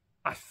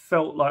 I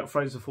felt like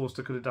Fraser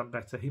Forster could have done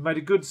better. He made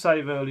a good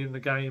save early in the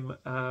game.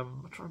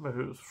 I'm trying to remember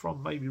who it was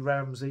from, maybe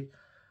Ramsey.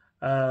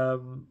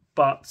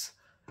 But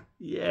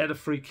yeah, the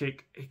free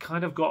kick, he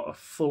kind of got a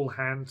full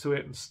hand to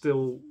it and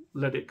still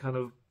let it kind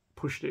of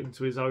pushed it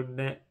into his own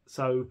net.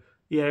 So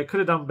yeah, could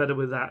have done better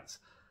with that.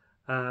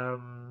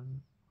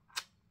 Then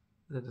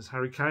there's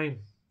Harry Kane.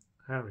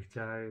 Harry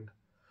Kane.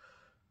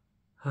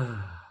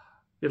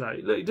 You know,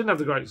 he didn't have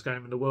the greatest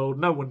game in the world.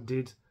 No one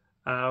did.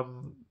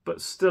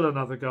 But still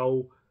another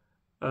goal.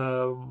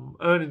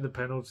 Earning the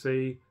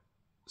penalty.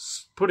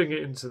 Putting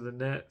it into the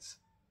net.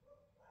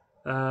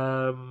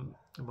 I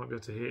might be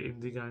able to hear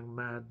Indy going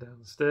mad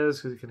downstairs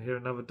because you can hear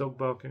another dog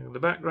barking in the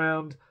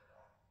background.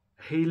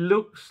 He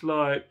looks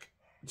like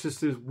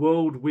just this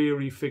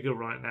world-weary figure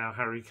right now,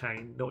 Harry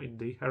Kane, not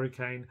Indy, Harry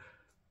Kane,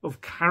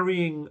 of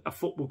carrying a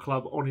football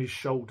club on his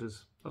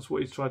shoulders. That's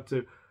what he's tried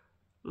to do.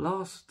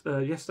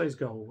 Yesterday's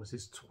goal was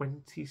his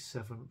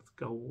 27th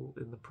goal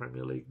in the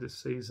Premier League this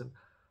season.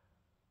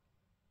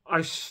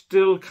 I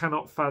still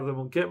cannot fathom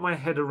or get my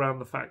head around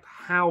the fact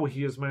how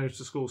he has managed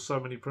to score so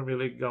many Premier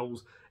League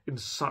goals in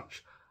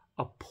such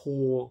a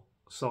poor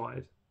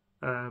side.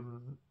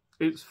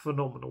 It's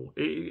phenomenal.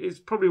 It's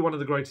probably one of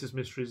the greatest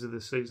mysteries of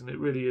this season. It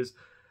really is.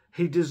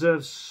 He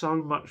deserves so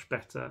much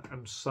better,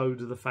 and so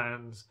do the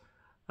fans.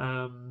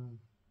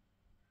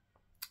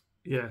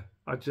 Yeah,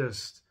 I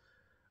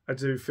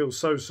do feel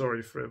so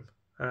sorry for him.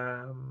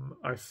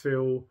 I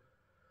feel,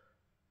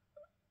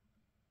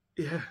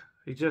 yeah,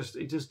 he just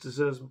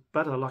deserves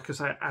better. Like I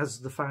say,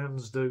 as the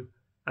fans do,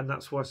 and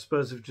that's why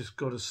Spurs have just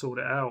got to sort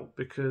it out,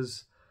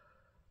 because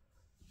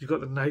you've got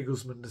the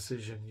Nagelsmann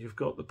decision, you've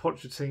got the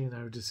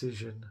Pochettino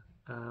decision,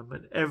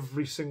 and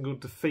every single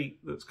defeat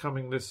that's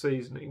coming this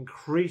season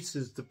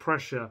increases the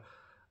pressure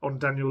on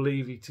Daniel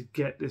Levy to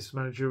get this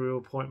managerial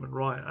appointment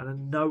right. And I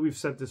know we've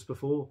said this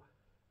before,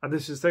 and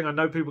this is the thing, I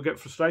know people get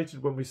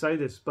frustrated when we say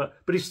this, but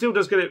he still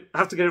does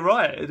have to get it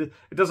right.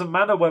 It doesn't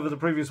matter whether the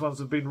previous ones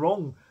have been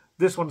wrong.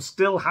 This one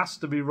still has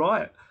to be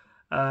right.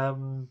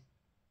 It's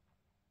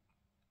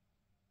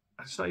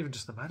not even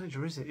just the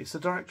manager, is it? It's the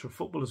director of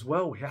football as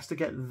well. He has to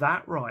get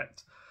that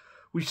right.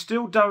 We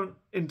still don't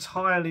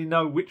entirely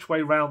know which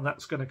way round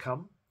that's going to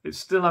come. It's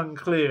still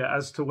unclear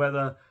as to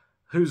whether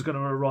who's going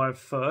to arrive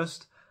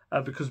first,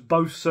 because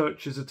both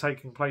searches are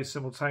taking place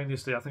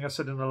simultaneously. I think I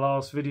said in the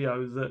last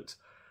video that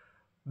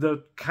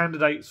the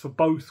candidates for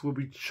both will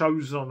be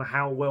chosen on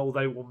how well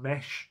they will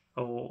mesh,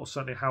 or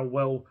certainly how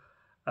well,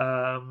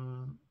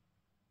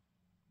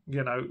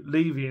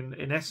 Levy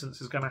in essence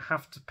is going to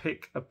have to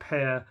pick a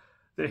pair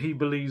that he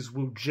believes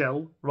will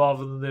gel,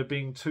 rather than there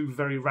being two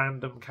very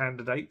random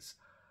candidates.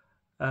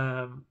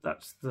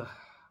 That's the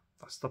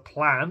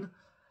plan.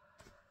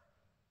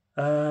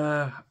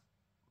 But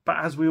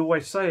as we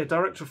always say, a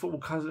director of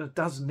football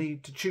does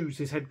need to choose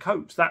his head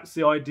coach. That's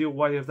the ideal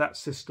way of that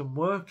system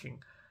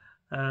working.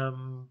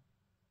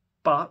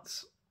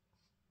 But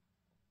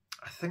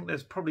I think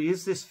there's probably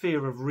is this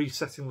fear of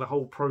resetting the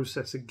whole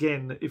process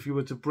again if you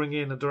were to bring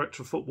in a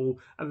director of football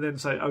and then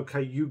say,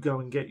 okay, you go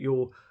and get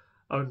your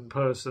own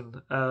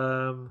person.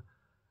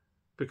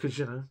 Because,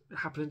 it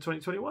happened in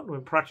 2021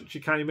 when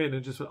Prachici came in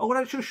and just went, oh,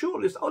 that's your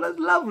shortlist. Oh, that's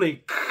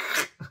lovely.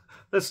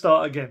 Let's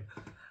start again.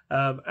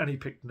 And he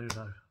picked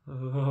Nuno.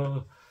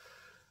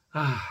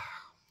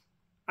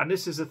 And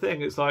this is the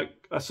thing. It's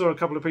like I saw a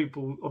couple of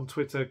people on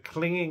Twitter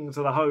clinging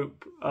to the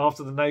hope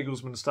after the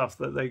Nagelsmann stuff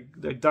that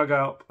they dug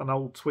up an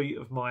old tweet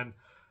of mine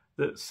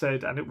that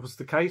said, and it was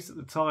the case at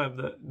the time,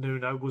 that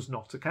Nuno was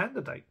not a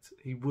candidate.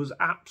 He was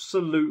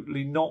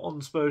absolutely not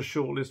on Spurs'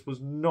 shortlist, was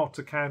not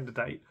a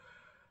candidate.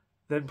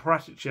 Then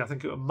Prachici, I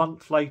think a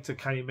month later,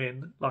 came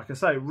in, like I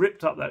say,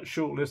 ripped up that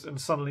shortlist,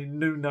 and suddenly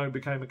Nuno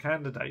became a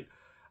candidate.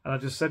 And I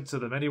just said to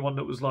them, anyone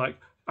that was like,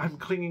 I'm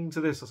clinging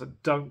to this. I said,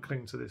 don't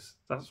cling to this.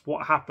 That's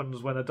what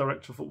happens when a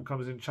director of football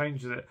comes in and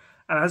changes it.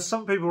 And as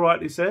some people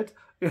rightly said,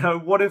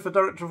 what if a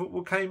director of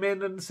football came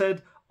in and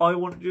said, I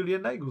want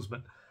Julian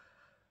Nagelsmann?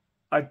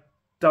 I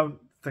don't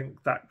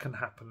think that can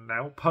happen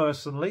now,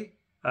 personally.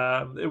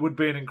 It would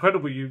be an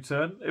incredible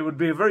U-turn. It would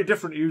be a very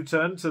different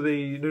U-turn to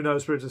the Nuno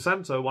Espirito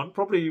Santo one.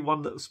 Probably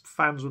one that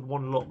fans would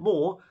want a lot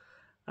more.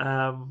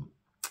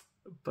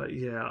 But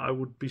yeah, I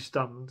would be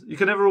stunned. You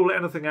can never rule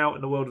anything out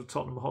in the world of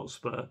Tottenham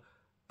Hotspur,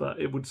 but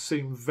it would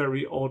seem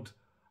very odd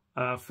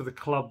for the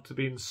club to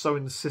be so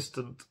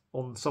insistent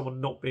on someone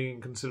not being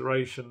in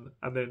consideration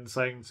and then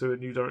saying to a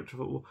new director of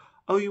football,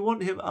 oh, you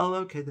want him? Oh,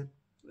 okay then.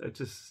 It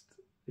just,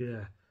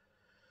 yeah.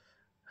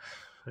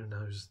 Who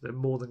knows? They're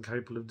more than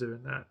capable of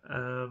doing that.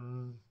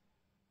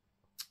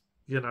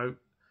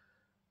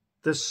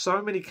 There's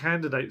so many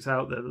candidates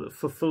out there that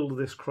fulfill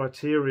this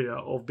criteria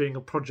of being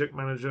a project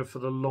manager for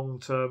the long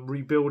term,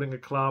 rebuilding a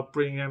club,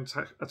 bringing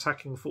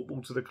attacking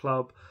football to the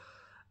club.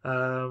 We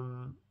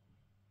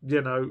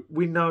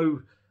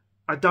know,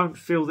 I don't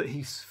feel that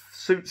he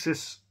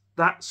suits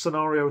that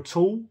scenario at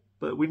all,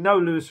 but we know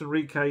Luis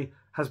Enrique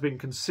has been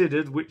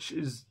considered, which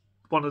is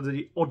one of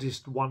the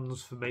oddest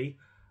ones for me.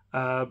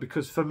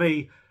 Because for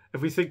me,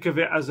 if we think of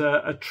it as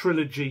a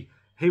trilogy,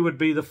 he would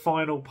be the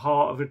final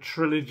part of a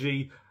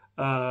trilogy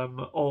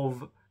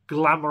of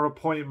glamour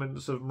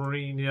appointments of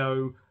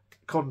Mourinho,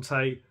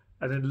 Conte,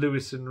 and then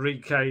Luis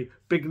Enrique.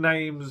 Big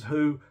names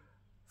who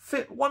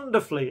fit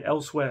wonderfully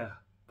elsewhere,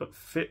 but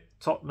fit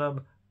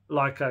Tottenham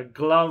like a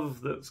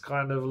glove that's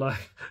kind of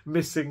like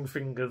missing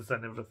fingers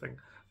and everything.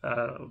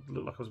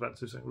 Looked like I was about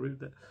to do something rude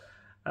there.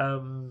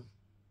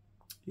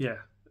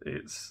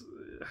 It's...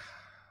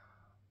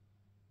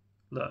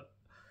 Look,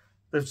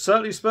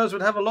 certainly Spurs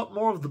would have a lot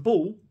more of the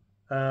ball.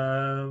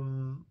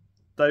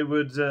 They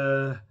would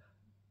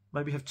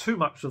maybe have too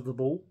much of the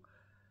ball.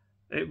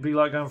 It'd be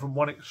like going from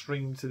one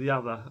extreme to the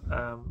other.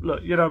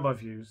 Look, you know my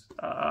views.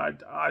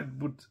 I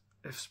would,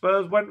 if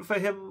Spurs went for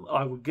him,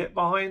 I would get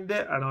behind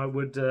it, and I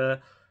would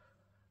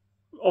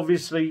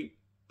obviously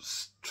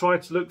try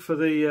to look for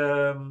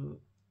the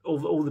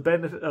all the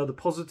benefit, the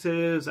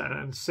positives,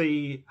 and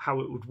see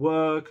how it would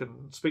work,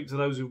 and speak to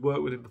those who've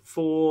worked with him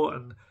before,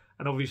 and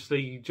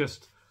obviously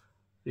just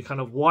you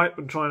kind of wipe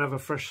and try and have a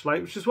fresh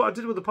slate, which is what I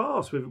did with the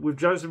past with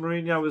Jose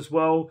Mourinho as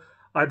well.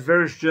 I had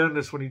various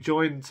journalists when he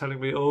joined telling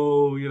me,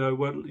 oh, you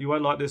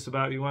won't like this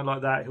about him, you won't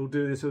like that, he'll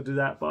do this, he'll do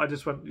that. But I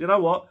just went, you know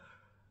what?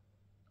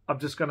 I'm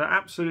just going to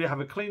absolutely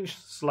have a clean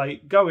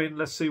slate, go in,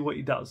 let's see what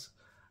he does.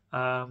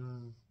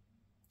 And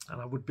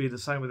I would be the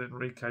same with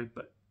Enrique,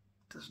 but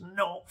does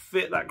not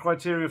fit that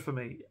criteria for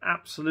me.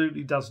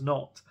 Absolutely does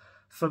not.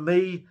 For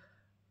me,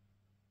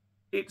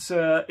 it's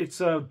a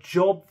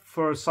job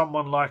for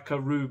someone like a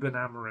Ruben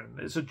Amorim.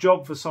 It's a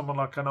job for someone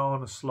like an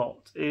Arne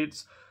Slot.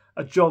 It's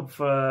a job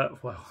for,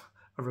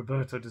 a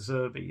Roberto De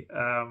Zerbi.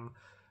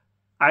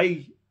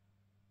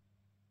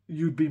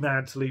 You'd be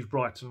mad to leave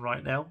Brighton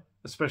right now,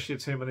 especially a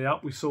team in the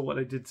up. We saw what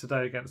they did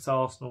today against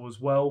Arsenal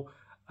as well.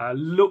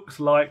 Looks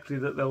likely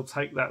that they'll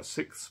take that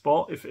 6th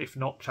spot, if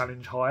not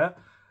challenge higher.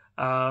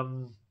 I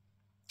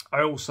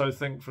also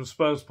think from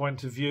Spurs'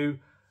 point of view,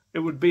 it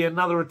would be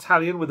another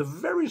Italian with a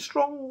very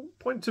strong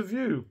point of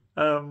view.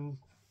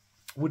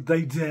 Would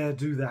they dare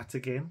do that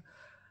again?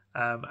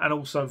 And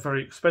also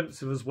very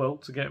expensive as well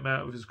to get him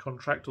out of his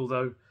contract.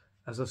 Although,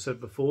 as I said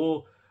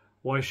before,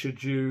 why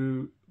should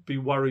you be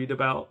worried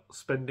about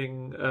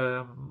spending,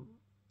 an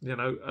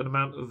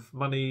amount of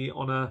money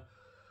on a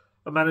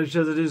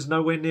manager that is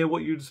nowhere near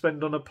what you'd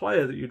spend on a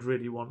player that you'd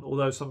really want?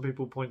 Although some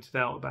people pointed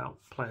out about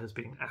players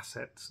being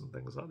assets and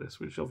things like this,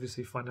 which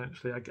obviously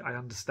financially I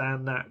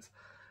understand that.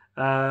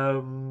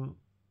 Even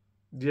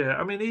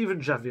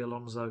Xavi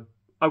Alonso,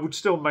 I would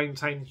still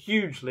maintain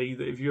hugely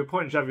that if you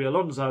appoint Xavi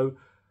Alonso,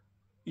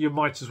 you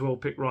might as well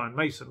pick Ryan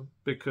Mason,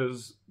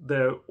 because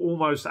they're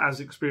almost as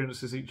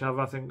experienced as each other.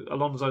 I think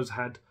Alonso's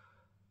had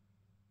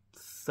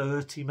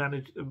 30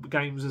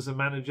 games as a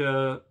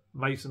manager.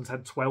 Mason's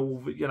had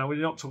 12. We're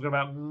not talking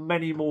about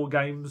many more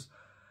games.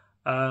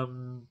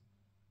 And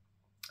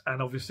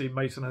obviously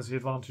Mason has the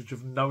advantage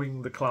of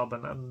knowing the club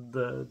and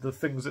the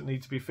things that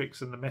need to be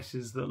fixed and the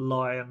messes that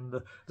lie and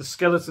the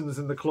skeletons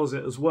in the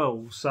closet as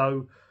well.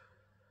 So,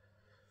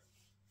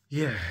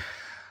 yeah.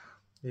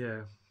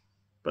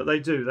 But they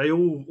do. They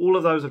all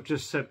of those I've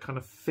just said kind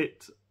of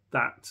fit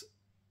that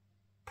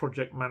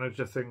project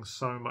manager thing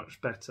so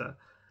much better.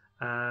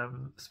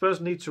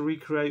 Spurs need to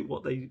recreate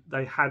what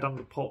they had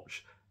under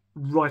Poch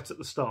right at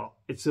the start.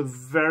 It's a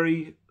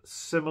very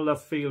similar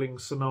feeling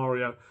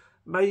scenario.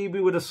 Maybe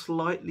with a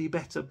slightly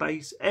better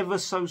base, ever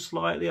so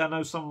slightly. I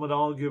know some would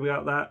argue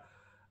about that.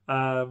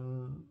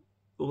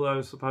 Although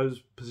I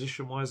suppose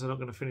position-wise, they're not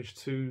going to finish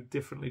too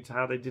differently to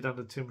how they did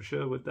under Tim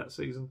Sherwood that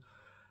season.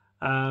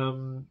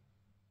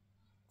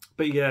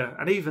 But yeah,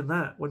 and even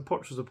that, when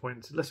Poch was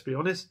appointed, let's be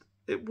honest,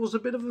 it was a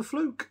bit of a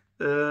fluke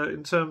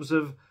in terms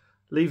of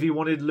Levy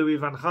wanted Louis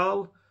van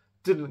Gaal,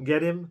 didn't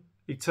get him.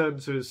 He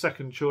turned to his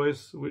second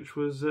choice, which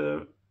was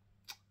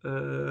Mauricio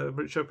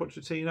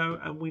Pochettino,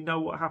 and we know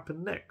what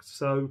happened next.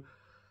 So,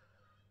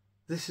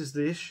 this is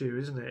the issue,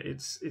 isn't it?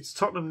 It's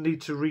Tottenham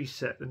need to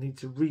reset, they need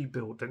to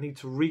rebuild, they need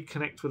to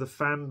reconnect with a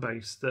fan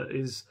base that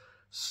is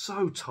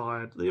so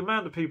tired. The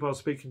amount of people I was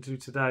speaking to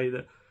today,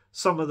 that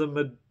some of them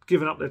had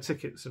given up their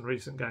tickets in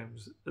recent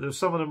games. There's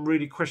some of them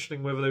really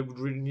questioning whether they would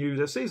renew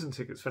their season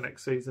tickets for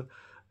next season.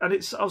 And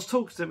I was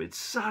talking to them, it's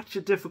such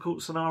a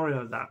difficult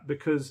scenario, that,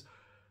 because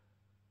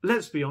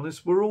let's be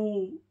honest, we're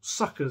all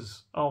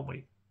suckers, aren't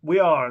we? We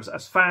are,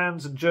 as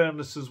fans and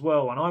journalists as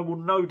well. And I will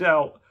no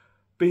doubt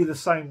be the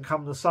same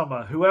come the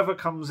summer. Whoever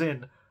comes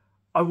in,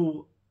 I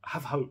will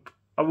have hope.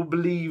 I will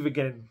believe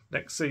again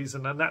next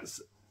season. And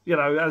that's,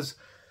 as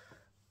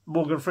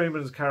Morgan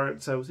Freeman's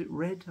character, was it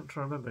Red? I'm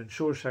trying to remember. And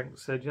Shawshank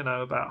said,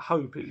 about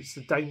hope. It's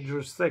a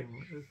dangerous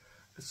thing.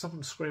 There's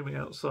someone screaming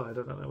outside.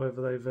 I don't know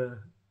whether they've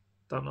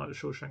done like the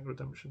Shawshank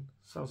Redemption.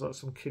 Sounds like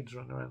some kids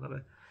running around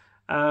there.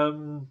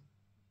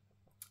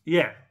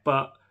 Yeah,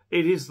 but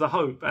it is the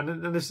hope.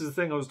 And this is the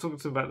thing, I was talking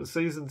to them about the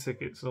season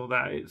tickets and all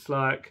that. It's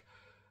like,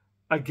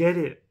 I get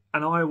it.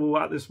 And I will,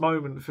 at this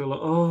moment, feel like,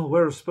 oh,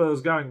 where are Spurs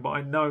going? But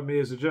I know, me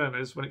as a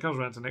journalist, when it comes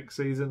around to next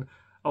season,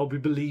 I'll be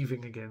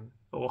believing again.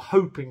 Or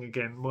hoping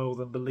again, more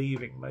than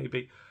believing,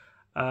 maybe.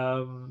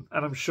 And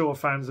I'm sure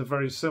fans are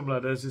very similar.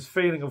 There's this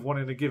feeling of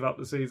wanting to give up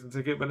the season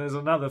ticket, but there's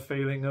another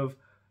feeling of,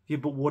 yeah,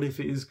 but what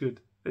if it is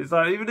good? It's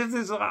like, even if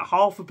there's like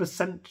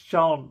 0.5%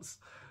 chance,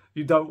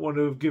 you don't want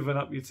to have given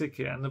up your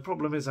ticket. And the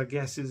problem is, I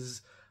guess,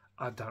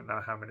 I don't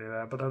know how many there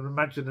are, but I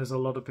imagine there's a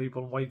lot of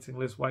people on waiting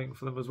lists waiting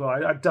for them as well.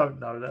 I don't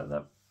know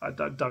that. I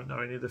don't know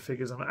any of the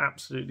figures. I'm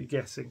absolutely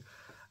guessing.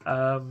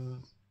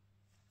 But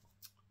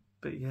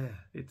yeah,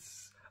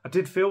 I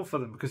did feel for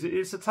them, because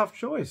it's a tough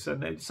choice,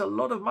 and it's a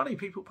lot of money.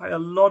 People pay a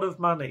lot of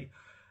money,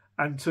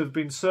 and to have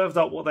been served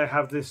up what they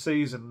have this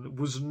season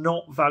was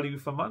not value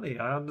for money.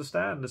 I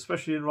understand,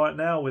 especially right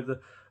now with the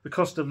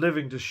cost of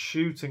living just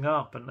shooting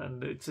up,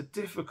 and it's a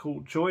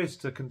difficult choice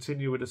to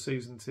continue with a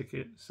season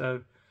ticket.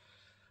 So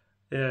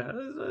yeah,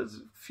 there's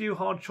a few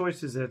hard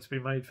choices there to be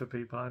made for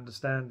people. I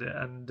understand it.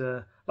 And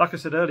like I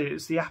said earlier,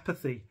 it's the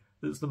apathy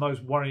that's the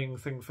most worrying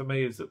thing for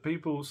me, is that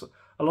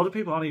a lot of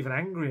people aren't even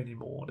angry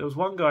anymore. There was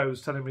one guy who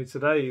was telling me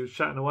today, he was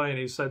chatting away, and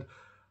he said,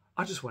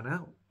 I just went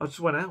out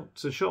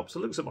to the shops.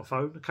 I looks at my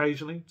phone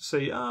occasionally to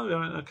see, oh,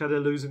 okay, they're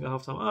losing at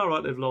half time. Oh,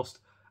 right, they've lost.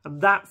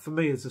 And that, for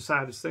me, is the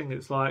saddest thing.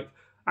 It's like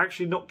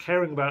actually not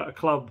caring about a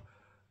club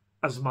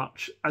as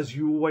much as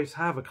you always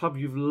have. A club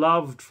you've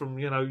loved from,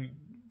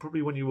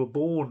 probably when you were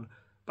born.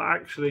 But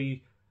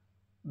actually,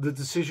 the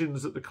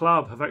decisions at the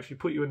club have actually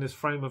put you in this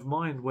frame of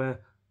mind where,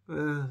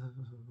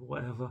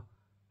 whatever.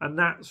 And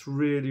that's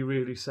really,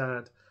 really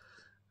sad.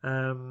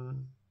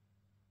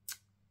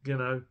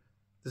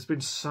 There's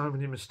been so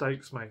many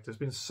mistakes made. There's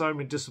been so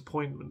many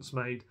disappointments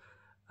made.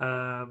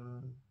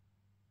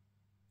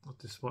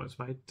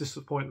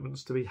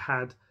 Disappointments to be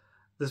had.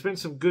 There's been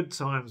some good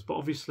times, but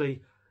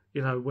obviously,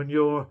 when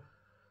you're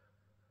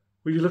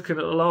looking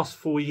at the last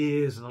 4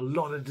 years, and a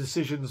lot of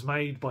decisions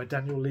made by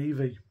Daniel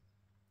Levy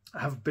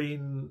have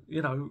been,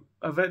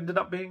 have ended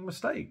up being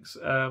mistakes.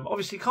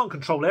 Obviously, you can't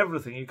control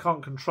everything. You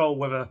can't control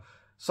whether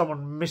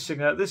someone missing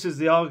this is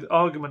the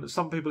argument that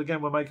some people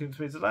again were making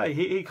to me today.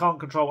 He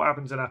can't control what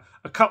happens in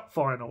a cup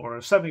final or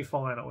a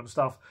semi-final and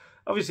stuff.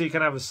 Obviously, he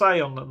can have a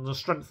say on the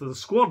strength of the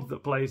squad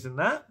that plays in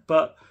that,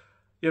 but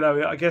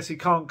I guess he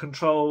can't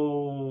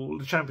control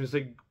the Champions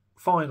League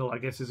final. I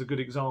guess is a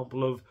good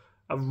example of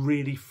a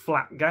really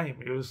flat game.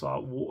 It was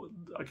like,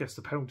 I guess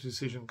the penalty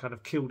decision kind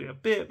of killed it a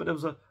bit, but there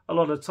was a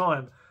lot of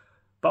time.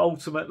 But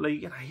ultimately,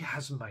 he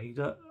has made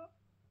a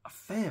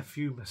fair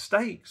few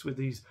mistakes with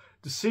these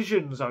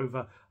decisions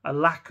over a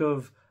lack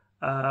of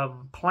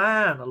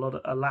plan,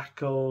 a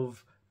lack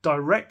of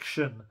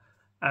direction,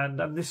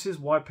 and this is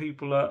why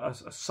people are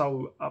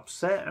so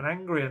upset and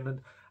angry,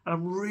 and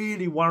I'm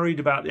really worried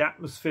about the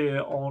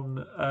atmosphere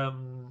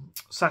on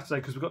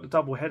Saturday, because we've got the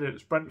double header.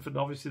 It's Brentford,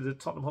 and obviously the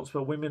Tottenham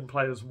Hotspur women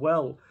play as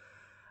well,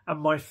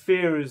 and my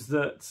fear is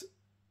that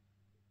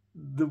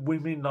the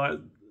women,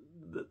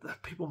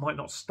 that people might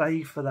not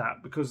stay for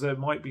that, because they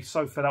might be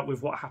so fed up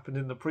with what happened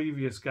in the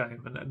previous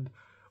game,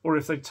 or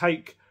if they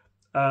take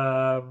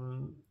their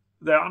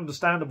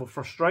understandable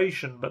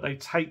frustration, but they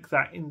take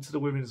that into the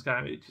women's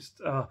game, it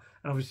just and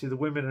obviously the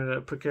women are in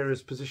a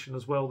precarious position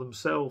as well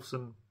themselves,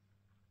 and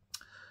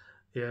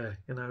yeah,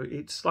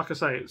 it's like I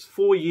say, it's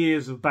 4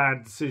 years of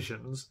bad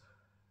decisions,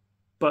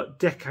 but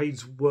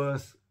decades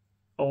worth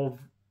of,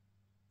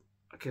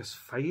 I guess,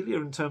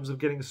 failure in terms of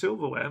getting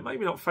silverware.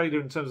 Maybe not failure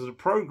in terms of the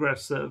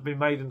progress that have been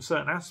made in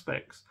certain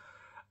aspects,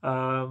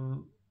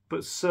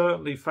 but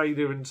certainly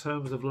failure in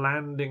terms of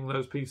landing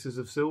those pieces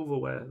of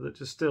silverware that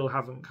just still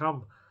haven't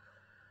come.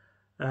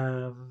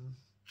 And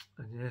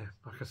yeah,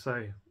 like I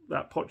say,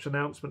 that Poch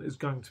announcement is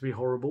going to be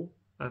horrible,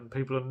 and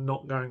people are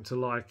not going to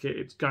like it.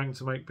 It's going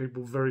to make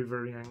people very,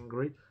 very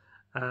angry.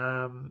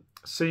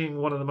 Seeing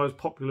one of the most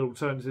popular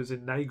alternatives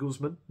in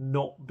Nagelsmann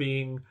not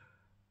being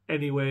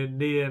anywhere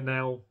near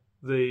now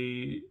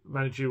the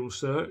managerial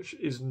search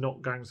is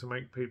not going to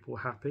make people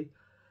happy.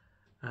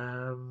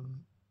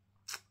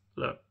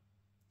 Look,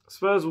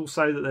 Spurs will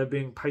say that they're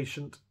being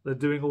patient, they're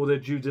doing all their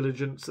due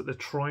diligence, that they're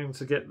trying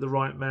to get the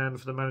right man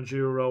for the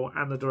managerial role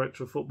and the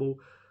director of football.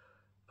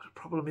 But the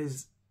problem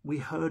is, we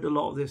heard a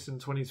lot of this in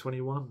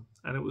 2021,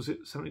 and it was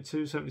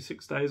 72,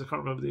 76 days, I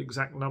can't remember the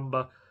exact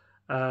number,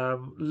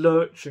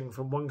 lurching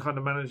from one kind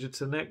of manager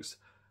to the next.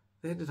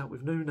 They ended up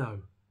with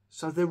Nuno.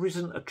 So there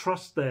isn't a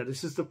trust there.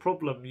 This is the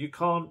problem. You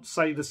can't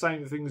say the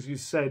same things you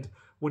said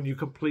when you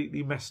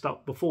completely messed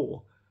up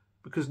before,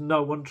 because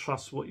no one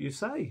trusts what you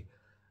say.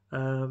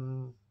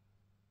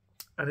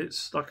 And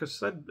it's, like I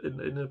said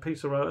in a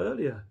piece I wrote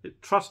earlier,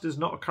 trust is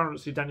not a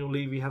currency Daniel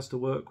Levy has to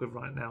work with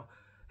right now.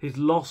 He's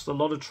lost a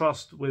lot of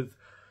trust with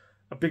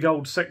a big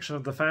old section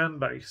of the fan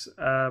base.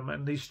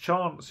 And these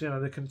chants,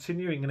 they're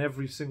continuing in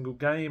every single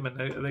game, and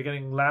they're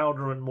getting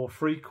louder and more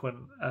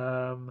frequent.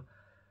 And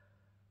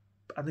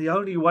the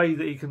only way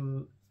that he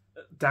can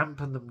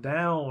dampen them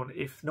down,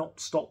 if not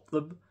stop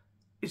them,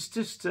 is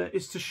just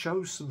to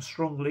show some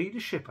strong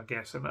leadership, I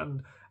guess,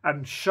 and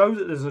show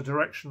that there's a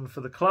direction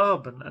for the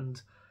club.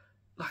 And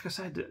like I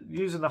said,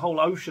 using the whole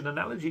ocean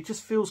analogy, it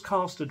just feels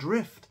cast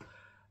adrift.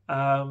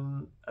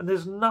 And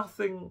there's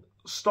nothing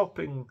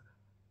stopping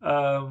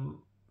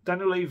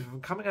Daniel Levy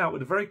from coming out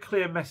with a very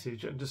clear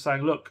message and just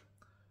saying, look,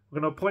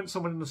 we're going to appoint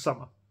someone in the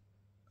summer.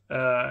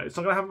 It's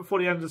not going to happen before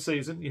the end of the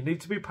season. You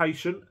need to be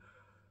patient.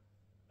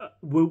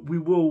 We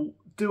will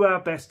do our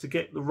best to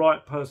get the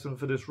right person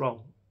for this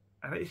role.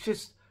 And it's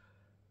just,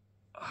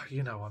 I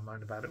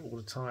moan about it all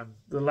the time.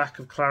 The lack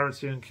of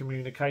clarity and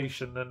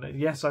communication. And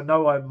yes, I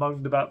know I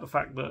moaned about the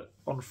fact that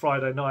on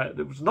Friday night,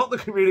 it was not the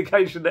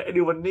communication that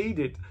anyone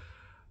needed.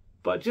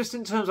 But just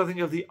in terms, I think,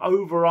 of the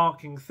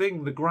overarching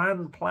thing, the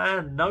grand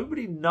plan,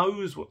 nobody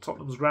knows what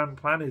Tottenham's grand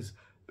plan is.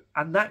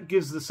 And that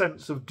gives the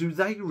sense of, do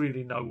they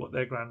really know what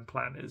their grand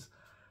plan is?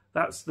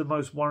 That's the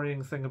most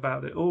worrying thing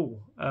about it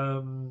all.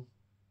 And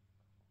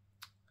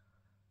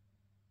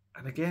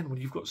again, when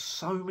you've got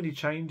so many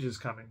changes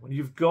coming, when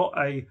you've got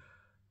going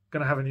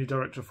to have a new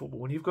director of football,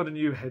 when you've got a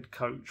new head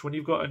coach, when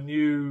you've got a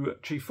new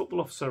chief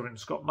football officer in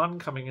Scott Munn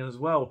coming in as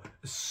well,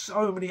 there's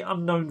so many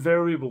unknown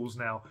variables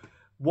now.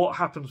 What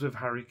happens with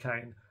Harry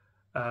Kane?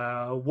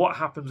 What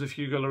happens if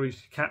Hugo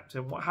Lloris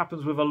captain? What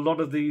happens with a lot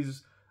of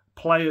these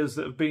players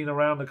that have been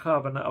around the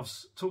club? And I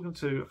was talking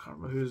to, I can't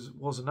remember who it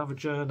was, another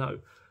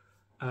journo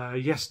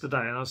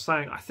yesterday, and I was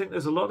saying, I think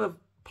there's a lot of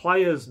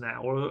players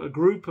now, or a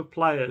group of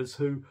players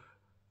who,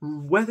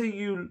 whether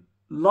you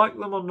like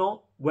them or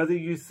not, whether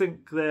you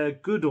think they're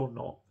good or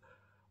not,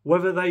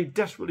 whether they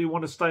desperately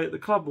want to stay at the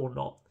club or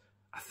not,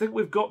 I think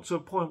we've got to a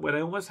point where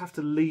they almost have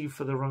to leave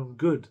for their own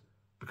good.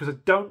 Because I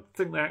don't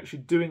think they're actually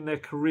doing their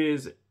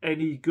careers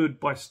any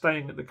good by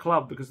staying at the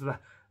club, because of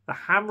the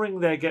hammering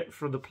they get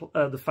from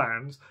the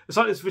fans. It's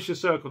like this vicious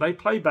circle. They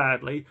play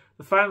badly,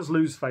 the fans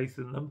lose faith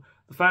in them,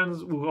 the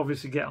fans will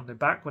obviously get on their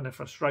back when they're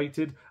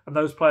frustrated, and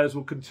those players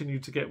will continue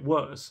to get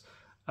worse.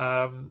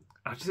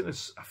 I just think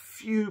there's a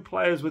few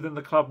players within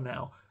the club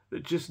now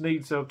that just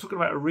need to, I'm talking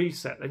about a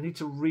reset, they need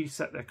to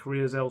reset their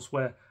careers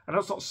elsewhere. And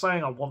that's not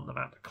saying I want them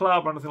out of the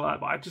club or anything like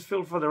that, but I just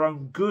feel for their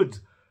own good,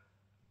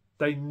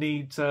 they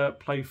need to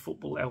play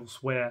football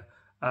elsewhere.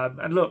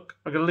 And look,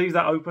 I'm going to leave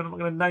that open. I'm not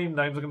going to name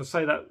names. I'm going to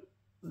say that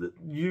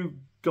you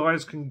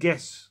guys can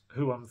guess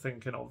who I'm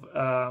thinking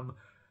of.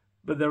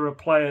 But there are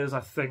players,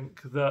 I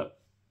think, that,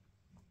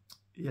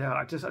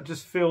 I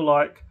just feel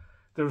like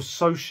they're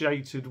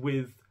associated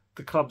with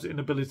the club's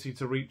inability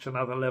to reach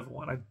another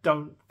level. And I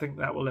don't think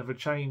that will ever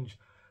change.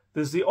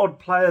 There's the odd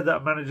player that a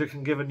manager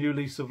can give a new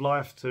lease of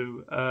life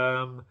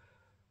to.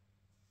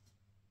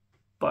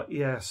 But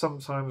yeah,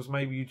 sometimes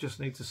maybe you just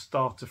need to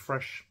start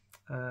afresh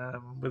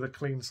with a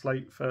clean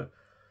slate for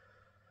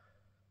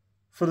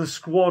the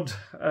squad,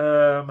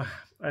 and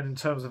in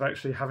terms of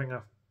actually having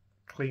a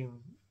clean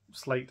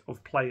slate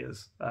of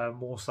players,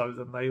 more so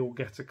than they all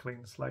get a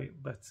clean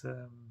slate. But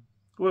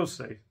we'll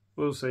see.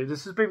 We'll see.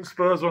 This has been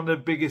Spurs. One of their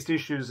biggest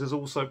issues has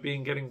also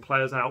been getting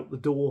players out the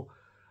door.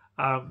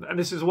 And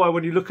this is why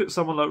when you look at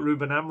someone like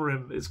Ruben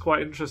Amorim, it's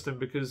quite interesting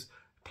because he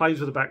plays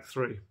with a back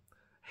three.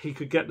 He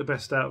could get the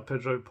best out of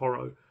Pedro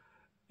Porro.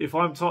 If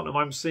I'm Tottenham,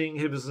 I'm seeing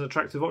him as an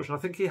attractive option. I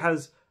think he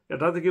has, I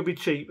don't think he'll be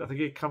cheap. I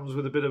think he comes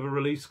with a bit of a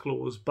release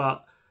clause.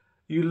 But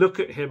you look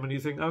at him and you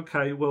think,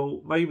 okay,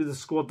 well, maybe the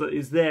squad that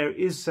is there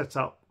is set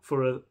up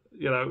for a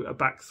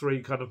back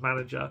three kind of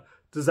manager.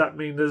 Does that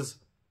mean there's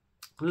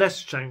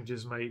less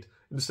changes made?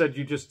 Instead,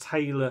 you just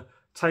tailor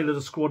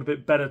the squad a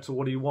bit better to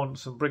what he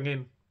wants and bring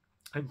in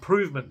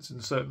improvements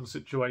in certain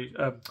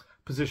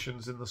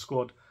positions in the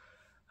squad.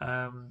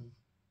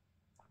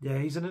 Yeah,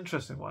 he's an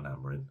interesting one,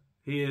 Amorim.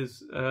 He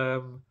is.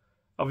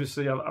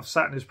 Obviously, I've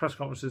sat in his press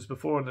conferences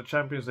before in the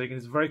Champions League, and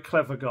he's a very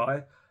clever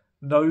guy.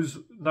 Knows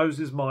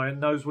his mind,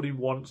 knows what he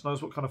wants,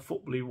 knows what kind of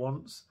football he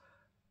wants.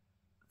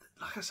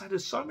 Like I said,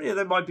 there's so many of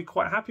them I'd be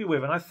quite happy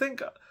with. And I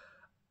think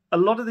a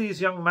lot of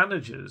these young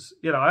managers,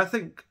 I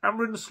think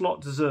Amorim,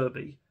 Slot, De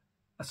Zerbi,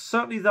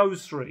 certainly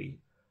those three,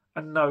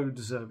 and no,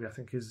 De Zerbi, I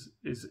think, is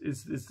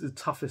the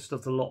toughest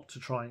of the lot to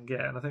try and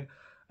get. And I think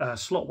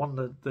Slot won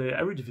the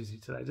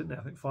Eredivisie today, didn't they?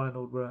 I think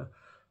final were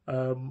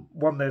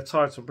won their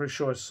title. I'm pretty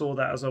sure I saw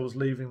that as I was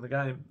leaving the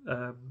game.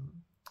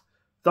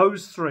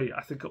 Those three,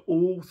 I think,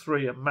 all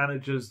three are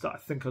managers that I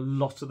think a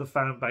lot of the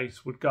fan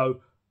base would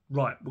go,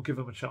 right, we'll give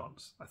them a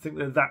chance. I think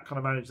they're that kind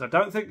of managers. I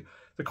don't think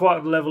they're quite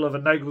at the level of a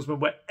Nagelsmann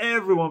where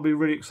everyone would be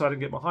really excited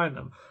and get behind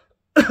them.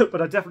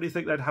 But I definitely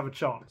think they'd have a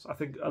chance. I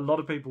think a lot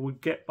of people would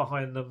get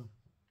behind them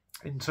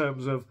in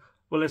terms of,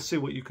 well, let's see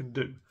what you can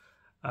do.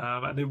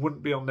 And they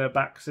wouldn't be on their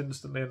backs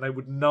instantly, and they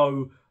would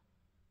know,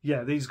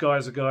 yeah, these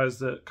guys are guys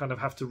that kind of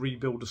have to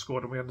rebuild a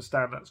squad, and we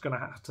understand that's going to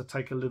have to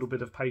take a little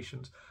bit of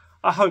patience.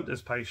 I hope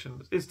there's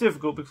patience. It's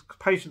difficult because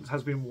patience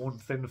has been worn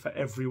thin for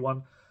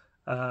everyone.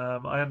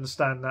 I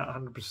understand that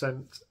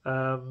 100%.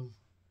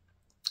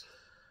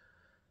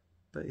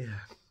 But yeah,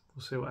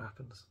 we'll see what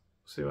happens.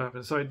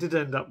 So it did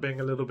end up being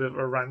a little bit of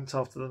a rant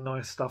after the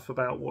nice stuff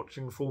about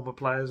watching former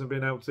players and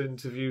being able to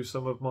interview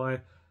some of my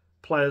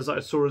players that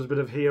I saw as a bit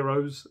of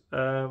heroes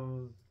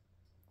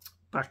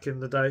back in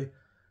the day.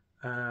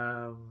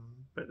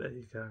 But there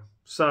you go.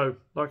 So,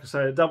 like I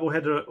say, a double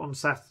header on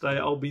Saturday.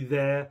 I'll be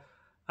there.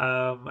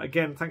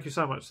 Again, thank you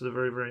so much to the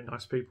very, very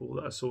nice people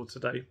that I saw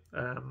today.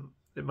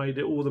 It made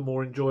it all the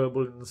more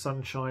enjoyable in the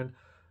sunshine,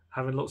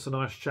 having lots of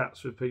nice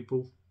chats with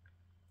people.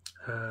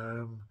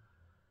 And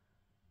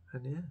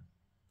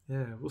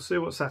yeah, we'll see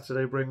what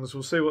Saturday brings.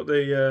 We'll see what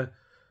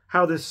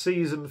how this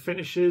season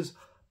finishes.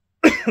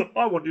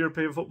 I want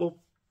European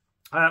football.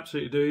 I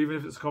absolutely do. Even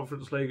if it's a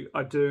Conference League,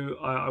 I do.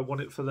 I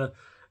want it for the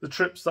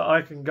trips that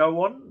I can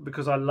go on,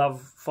 because I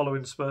love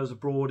following Spurs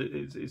abroad.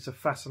 It's a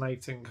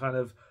fascinating kind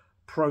of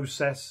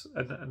process,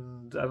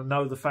 and I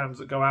know the fans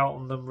that go out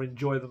on them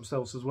enjoy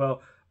themselves as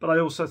well. But I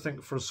also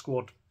think for a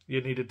squad,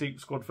 you need a deep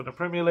squad for the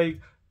Premier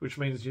League, which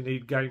means you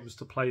need games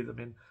to play them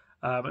in.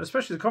 And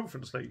especially the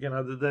Conference League, you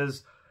know,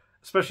 there's,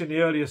 especially in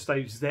the earlier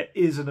stages, there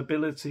is an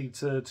ability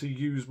to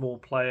use more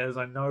players.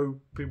 I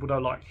know people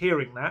don't like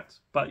hearing that,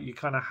 but you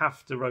kind of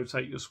have to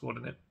rotate your squad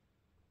in it.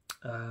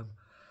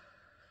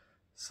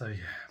 So yeah,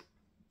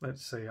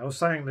 let's see. I was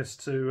saying this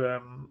to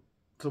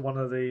one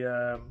of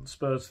the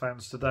Spurs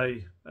fans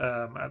today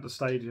at the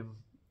stadium,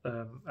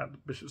 at the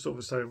Bishop's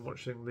Stortford Stadium,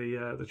 watching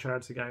the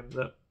charity game,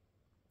 that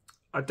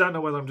I don't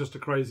know whether I'm just a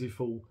crazy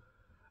fool.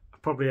 I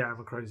probably am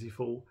a crazy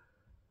fool.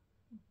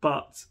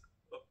 But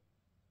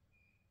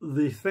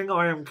the thing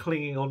I am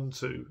clinging on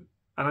to,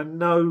 and I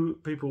know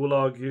people will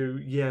argue,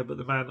 yeah, but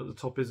the man at the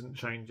top isn't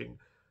changing.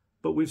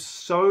 But with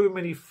so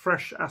many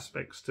fresh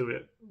aspects to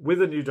it,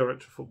 with a new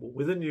director of football,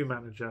 with a new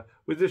manager,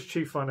 with this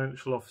chief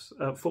financial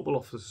officer, football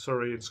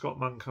officer, in Scott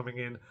Munn coming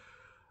in,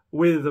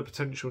 with a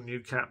potential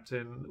new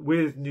captain,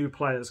 with new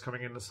players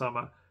coming in the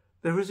summer,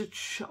 there is a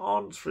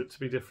chance for it to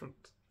be different.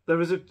 There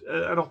is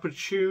an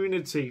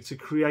opportunity to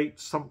create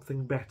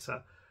something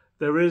better.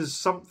 There is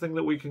something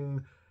that we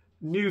can,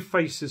 new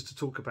faces to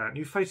talk about,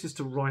 new faces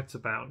to write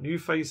about, new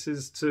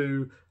faces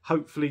to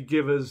hopefully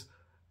give us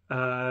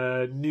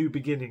new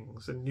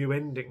beginnings and new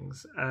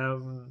endings.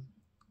 And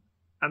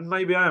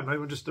maybe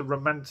I'm just a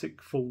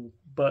romantic fool,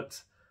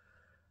 but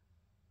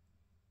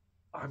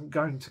I'm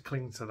going to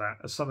cling to that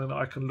as something that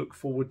I can look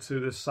forward to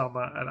this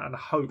summer and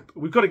hope.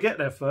 We've got to get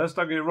there first,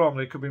 don't get it wrong.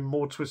 There could be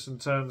more twists and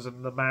turns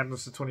and the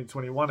madness of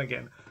 2021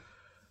 again.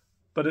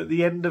 But at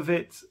the end of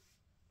it,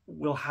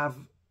 we'll have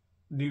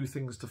new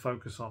things to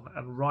focus on.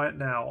 And right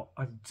now,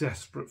 I'm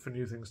desperate for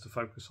new things to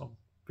focus on,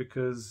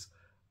 because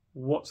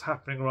what's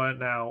happening right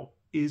now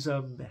is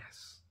a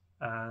mess.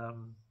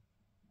 And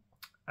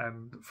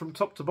from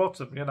top to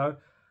bottom, you know,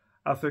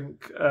 I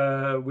think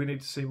we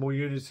need to see more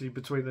unity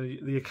between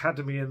the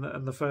academy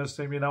and the first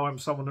team. You know, I'm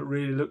someone that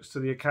really looks to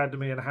the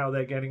academy and how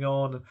they're getting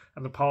on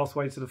and the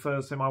pathway to the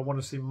first team. I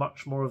want to see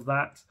much more of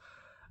that.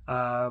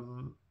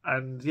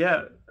 And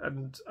yeah,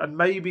 and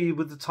maybe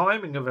with the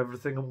timing of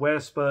everything and where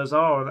Spurs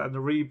are and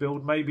the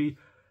rebuild, maybe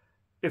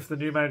if the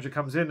new manager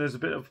comes in, there's a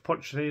bit of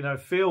Pochettino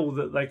feel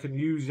that they can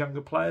use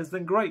younger players,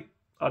 then great.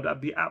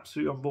 I'd be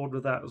absolutely on board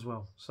with that as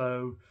well.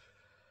 So,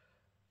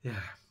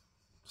 yeah,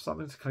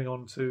 something to cling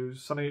on to,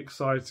 something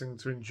exciting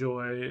to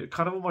enjoy.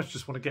 Kind of almost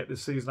just want to get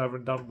this season over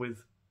and done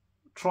with.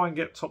 Try and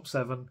get top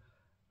 7,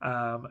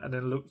 and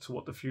then look to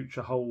what the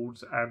future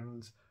holds.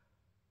 And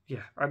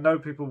yeah, I know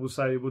people will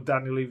say, well,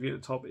 Daniel Levy at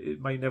the top,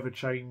 it may never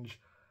change.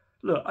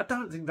 Look, I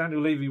don't think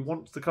Daniel Levy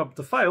wants the club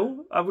to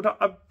fail.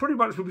 I pretty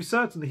much would be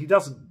certain that he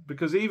doesn't,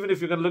 because even if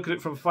you're going to look at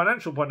it from a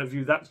financial point of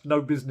view, that's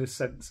no business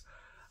sense.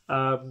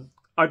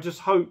 I just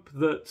hope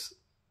that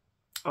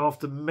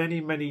after many,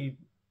 many,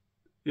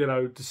 you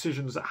know,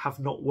 decisions that have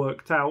not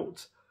worked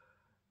out,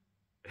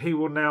 he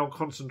will now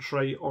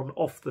concentrate on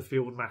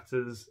off-the-field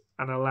matters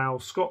and allow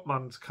Scott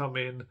Munn to come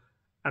in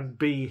and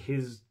be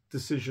his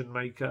decision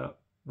maker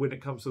when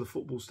it comes to the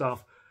football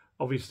stuff,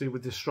 obviously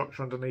with this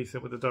structure underneath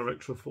it, with the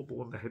director of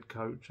football and the head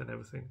coach and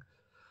everything.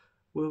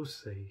 We'll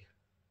see.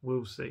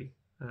 We'll see.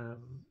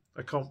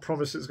 I can't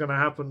promise it's going to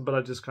happen, but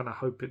I just kind of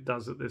hope it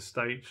does at this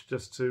stage,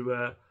 just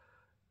to...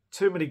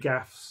 too many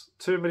gaffes,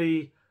 too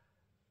many...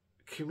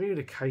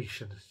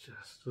 Communication is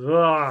just...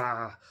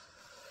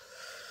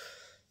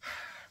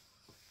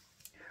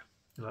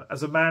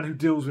 as a man who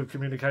deals with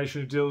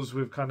communication, who deals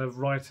with kind of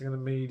writing in the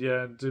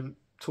media and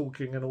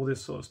talking and all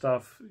this sort of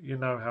stuff, you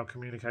know how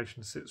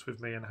communication sits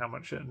with me and how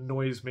much it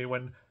annoys me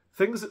when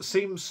things that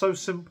seem so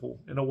simple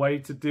in a way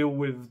to deal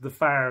with the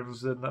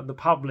fans and the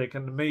public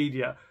and the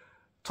media,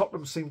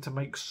 Tottenham seem to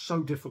make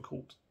so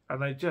difficult.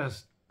 And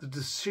the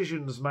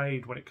decisions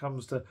made when it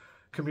comes to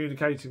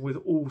communicating with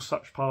all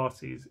such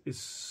parties is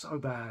so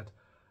bad.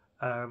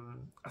 I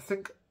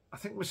think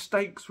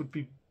mistakes would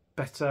be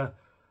better,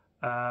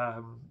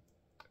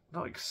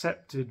 not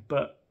accepted,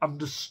 but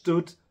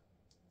understood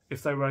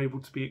if they were able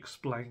to be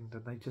explained,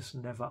 and they just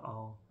never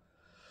are.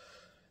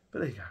 But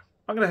there you go.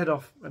 I'm going to head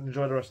off and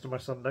enjoy the rest of my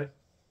Sunday.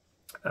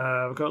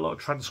 I've got a lot of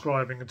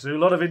transcribing to do, a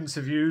lot of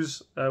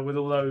interviews with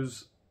all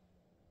those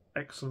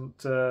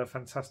excellent,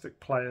 fantastic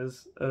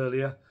players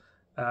earlier,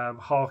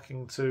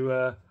 harking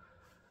to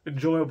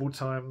enjoyable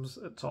times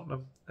at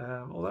Tottenham.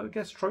 Although I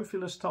guess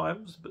trophyless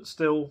times, but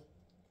still,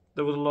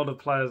 there was a lot of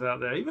players out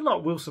there. Even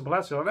like Wilson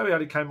Palacio. I know he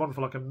only came on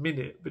for like a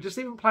minute, but just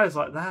even players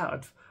like that.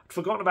 I'd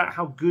forgotten about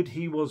how good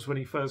he was when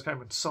he first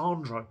came. And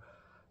Sandro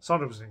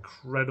was an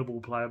incredible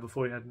player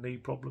before he had knee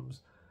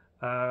problems.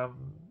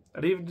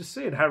 And even just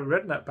seeing Harry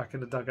Redknapp back in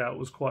the dugout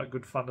was quite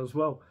good fun as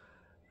well.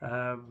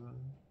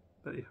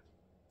 But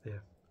yeah.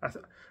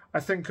 I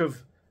think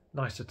of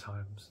nicer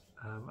times,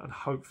 and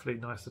hopefully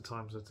nicer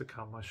times are to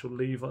come. I shall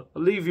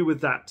leave you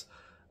with that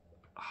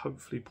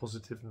hopefully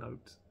positive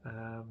note.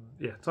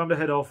 Time to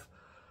head off.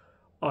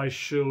 I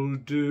shall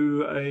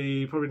do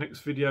probably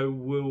next video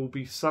will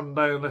be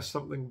Sunday, unless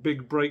something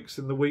big breaks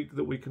in the week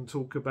that we can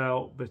talk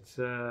about. But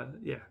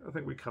I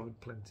think we covered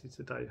plenty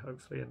today,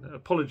 hopefully. And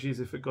apologies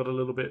if it got a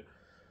little bit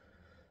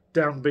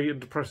downbeat and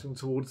depressing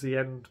towards the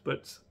end,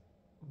 but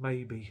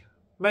maybe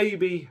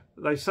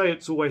they say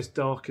it's always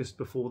darkest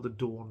before the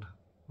dawn.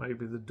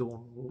 Maybe the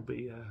dawn will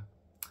be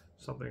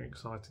something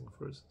exciting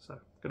for us. So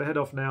I'm going to head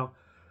off now.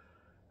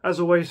 As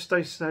always,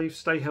 stay safe,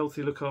 stay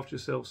healthy, look after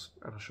yourselves,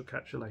 and I shall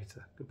catch you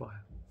later. Goodbye.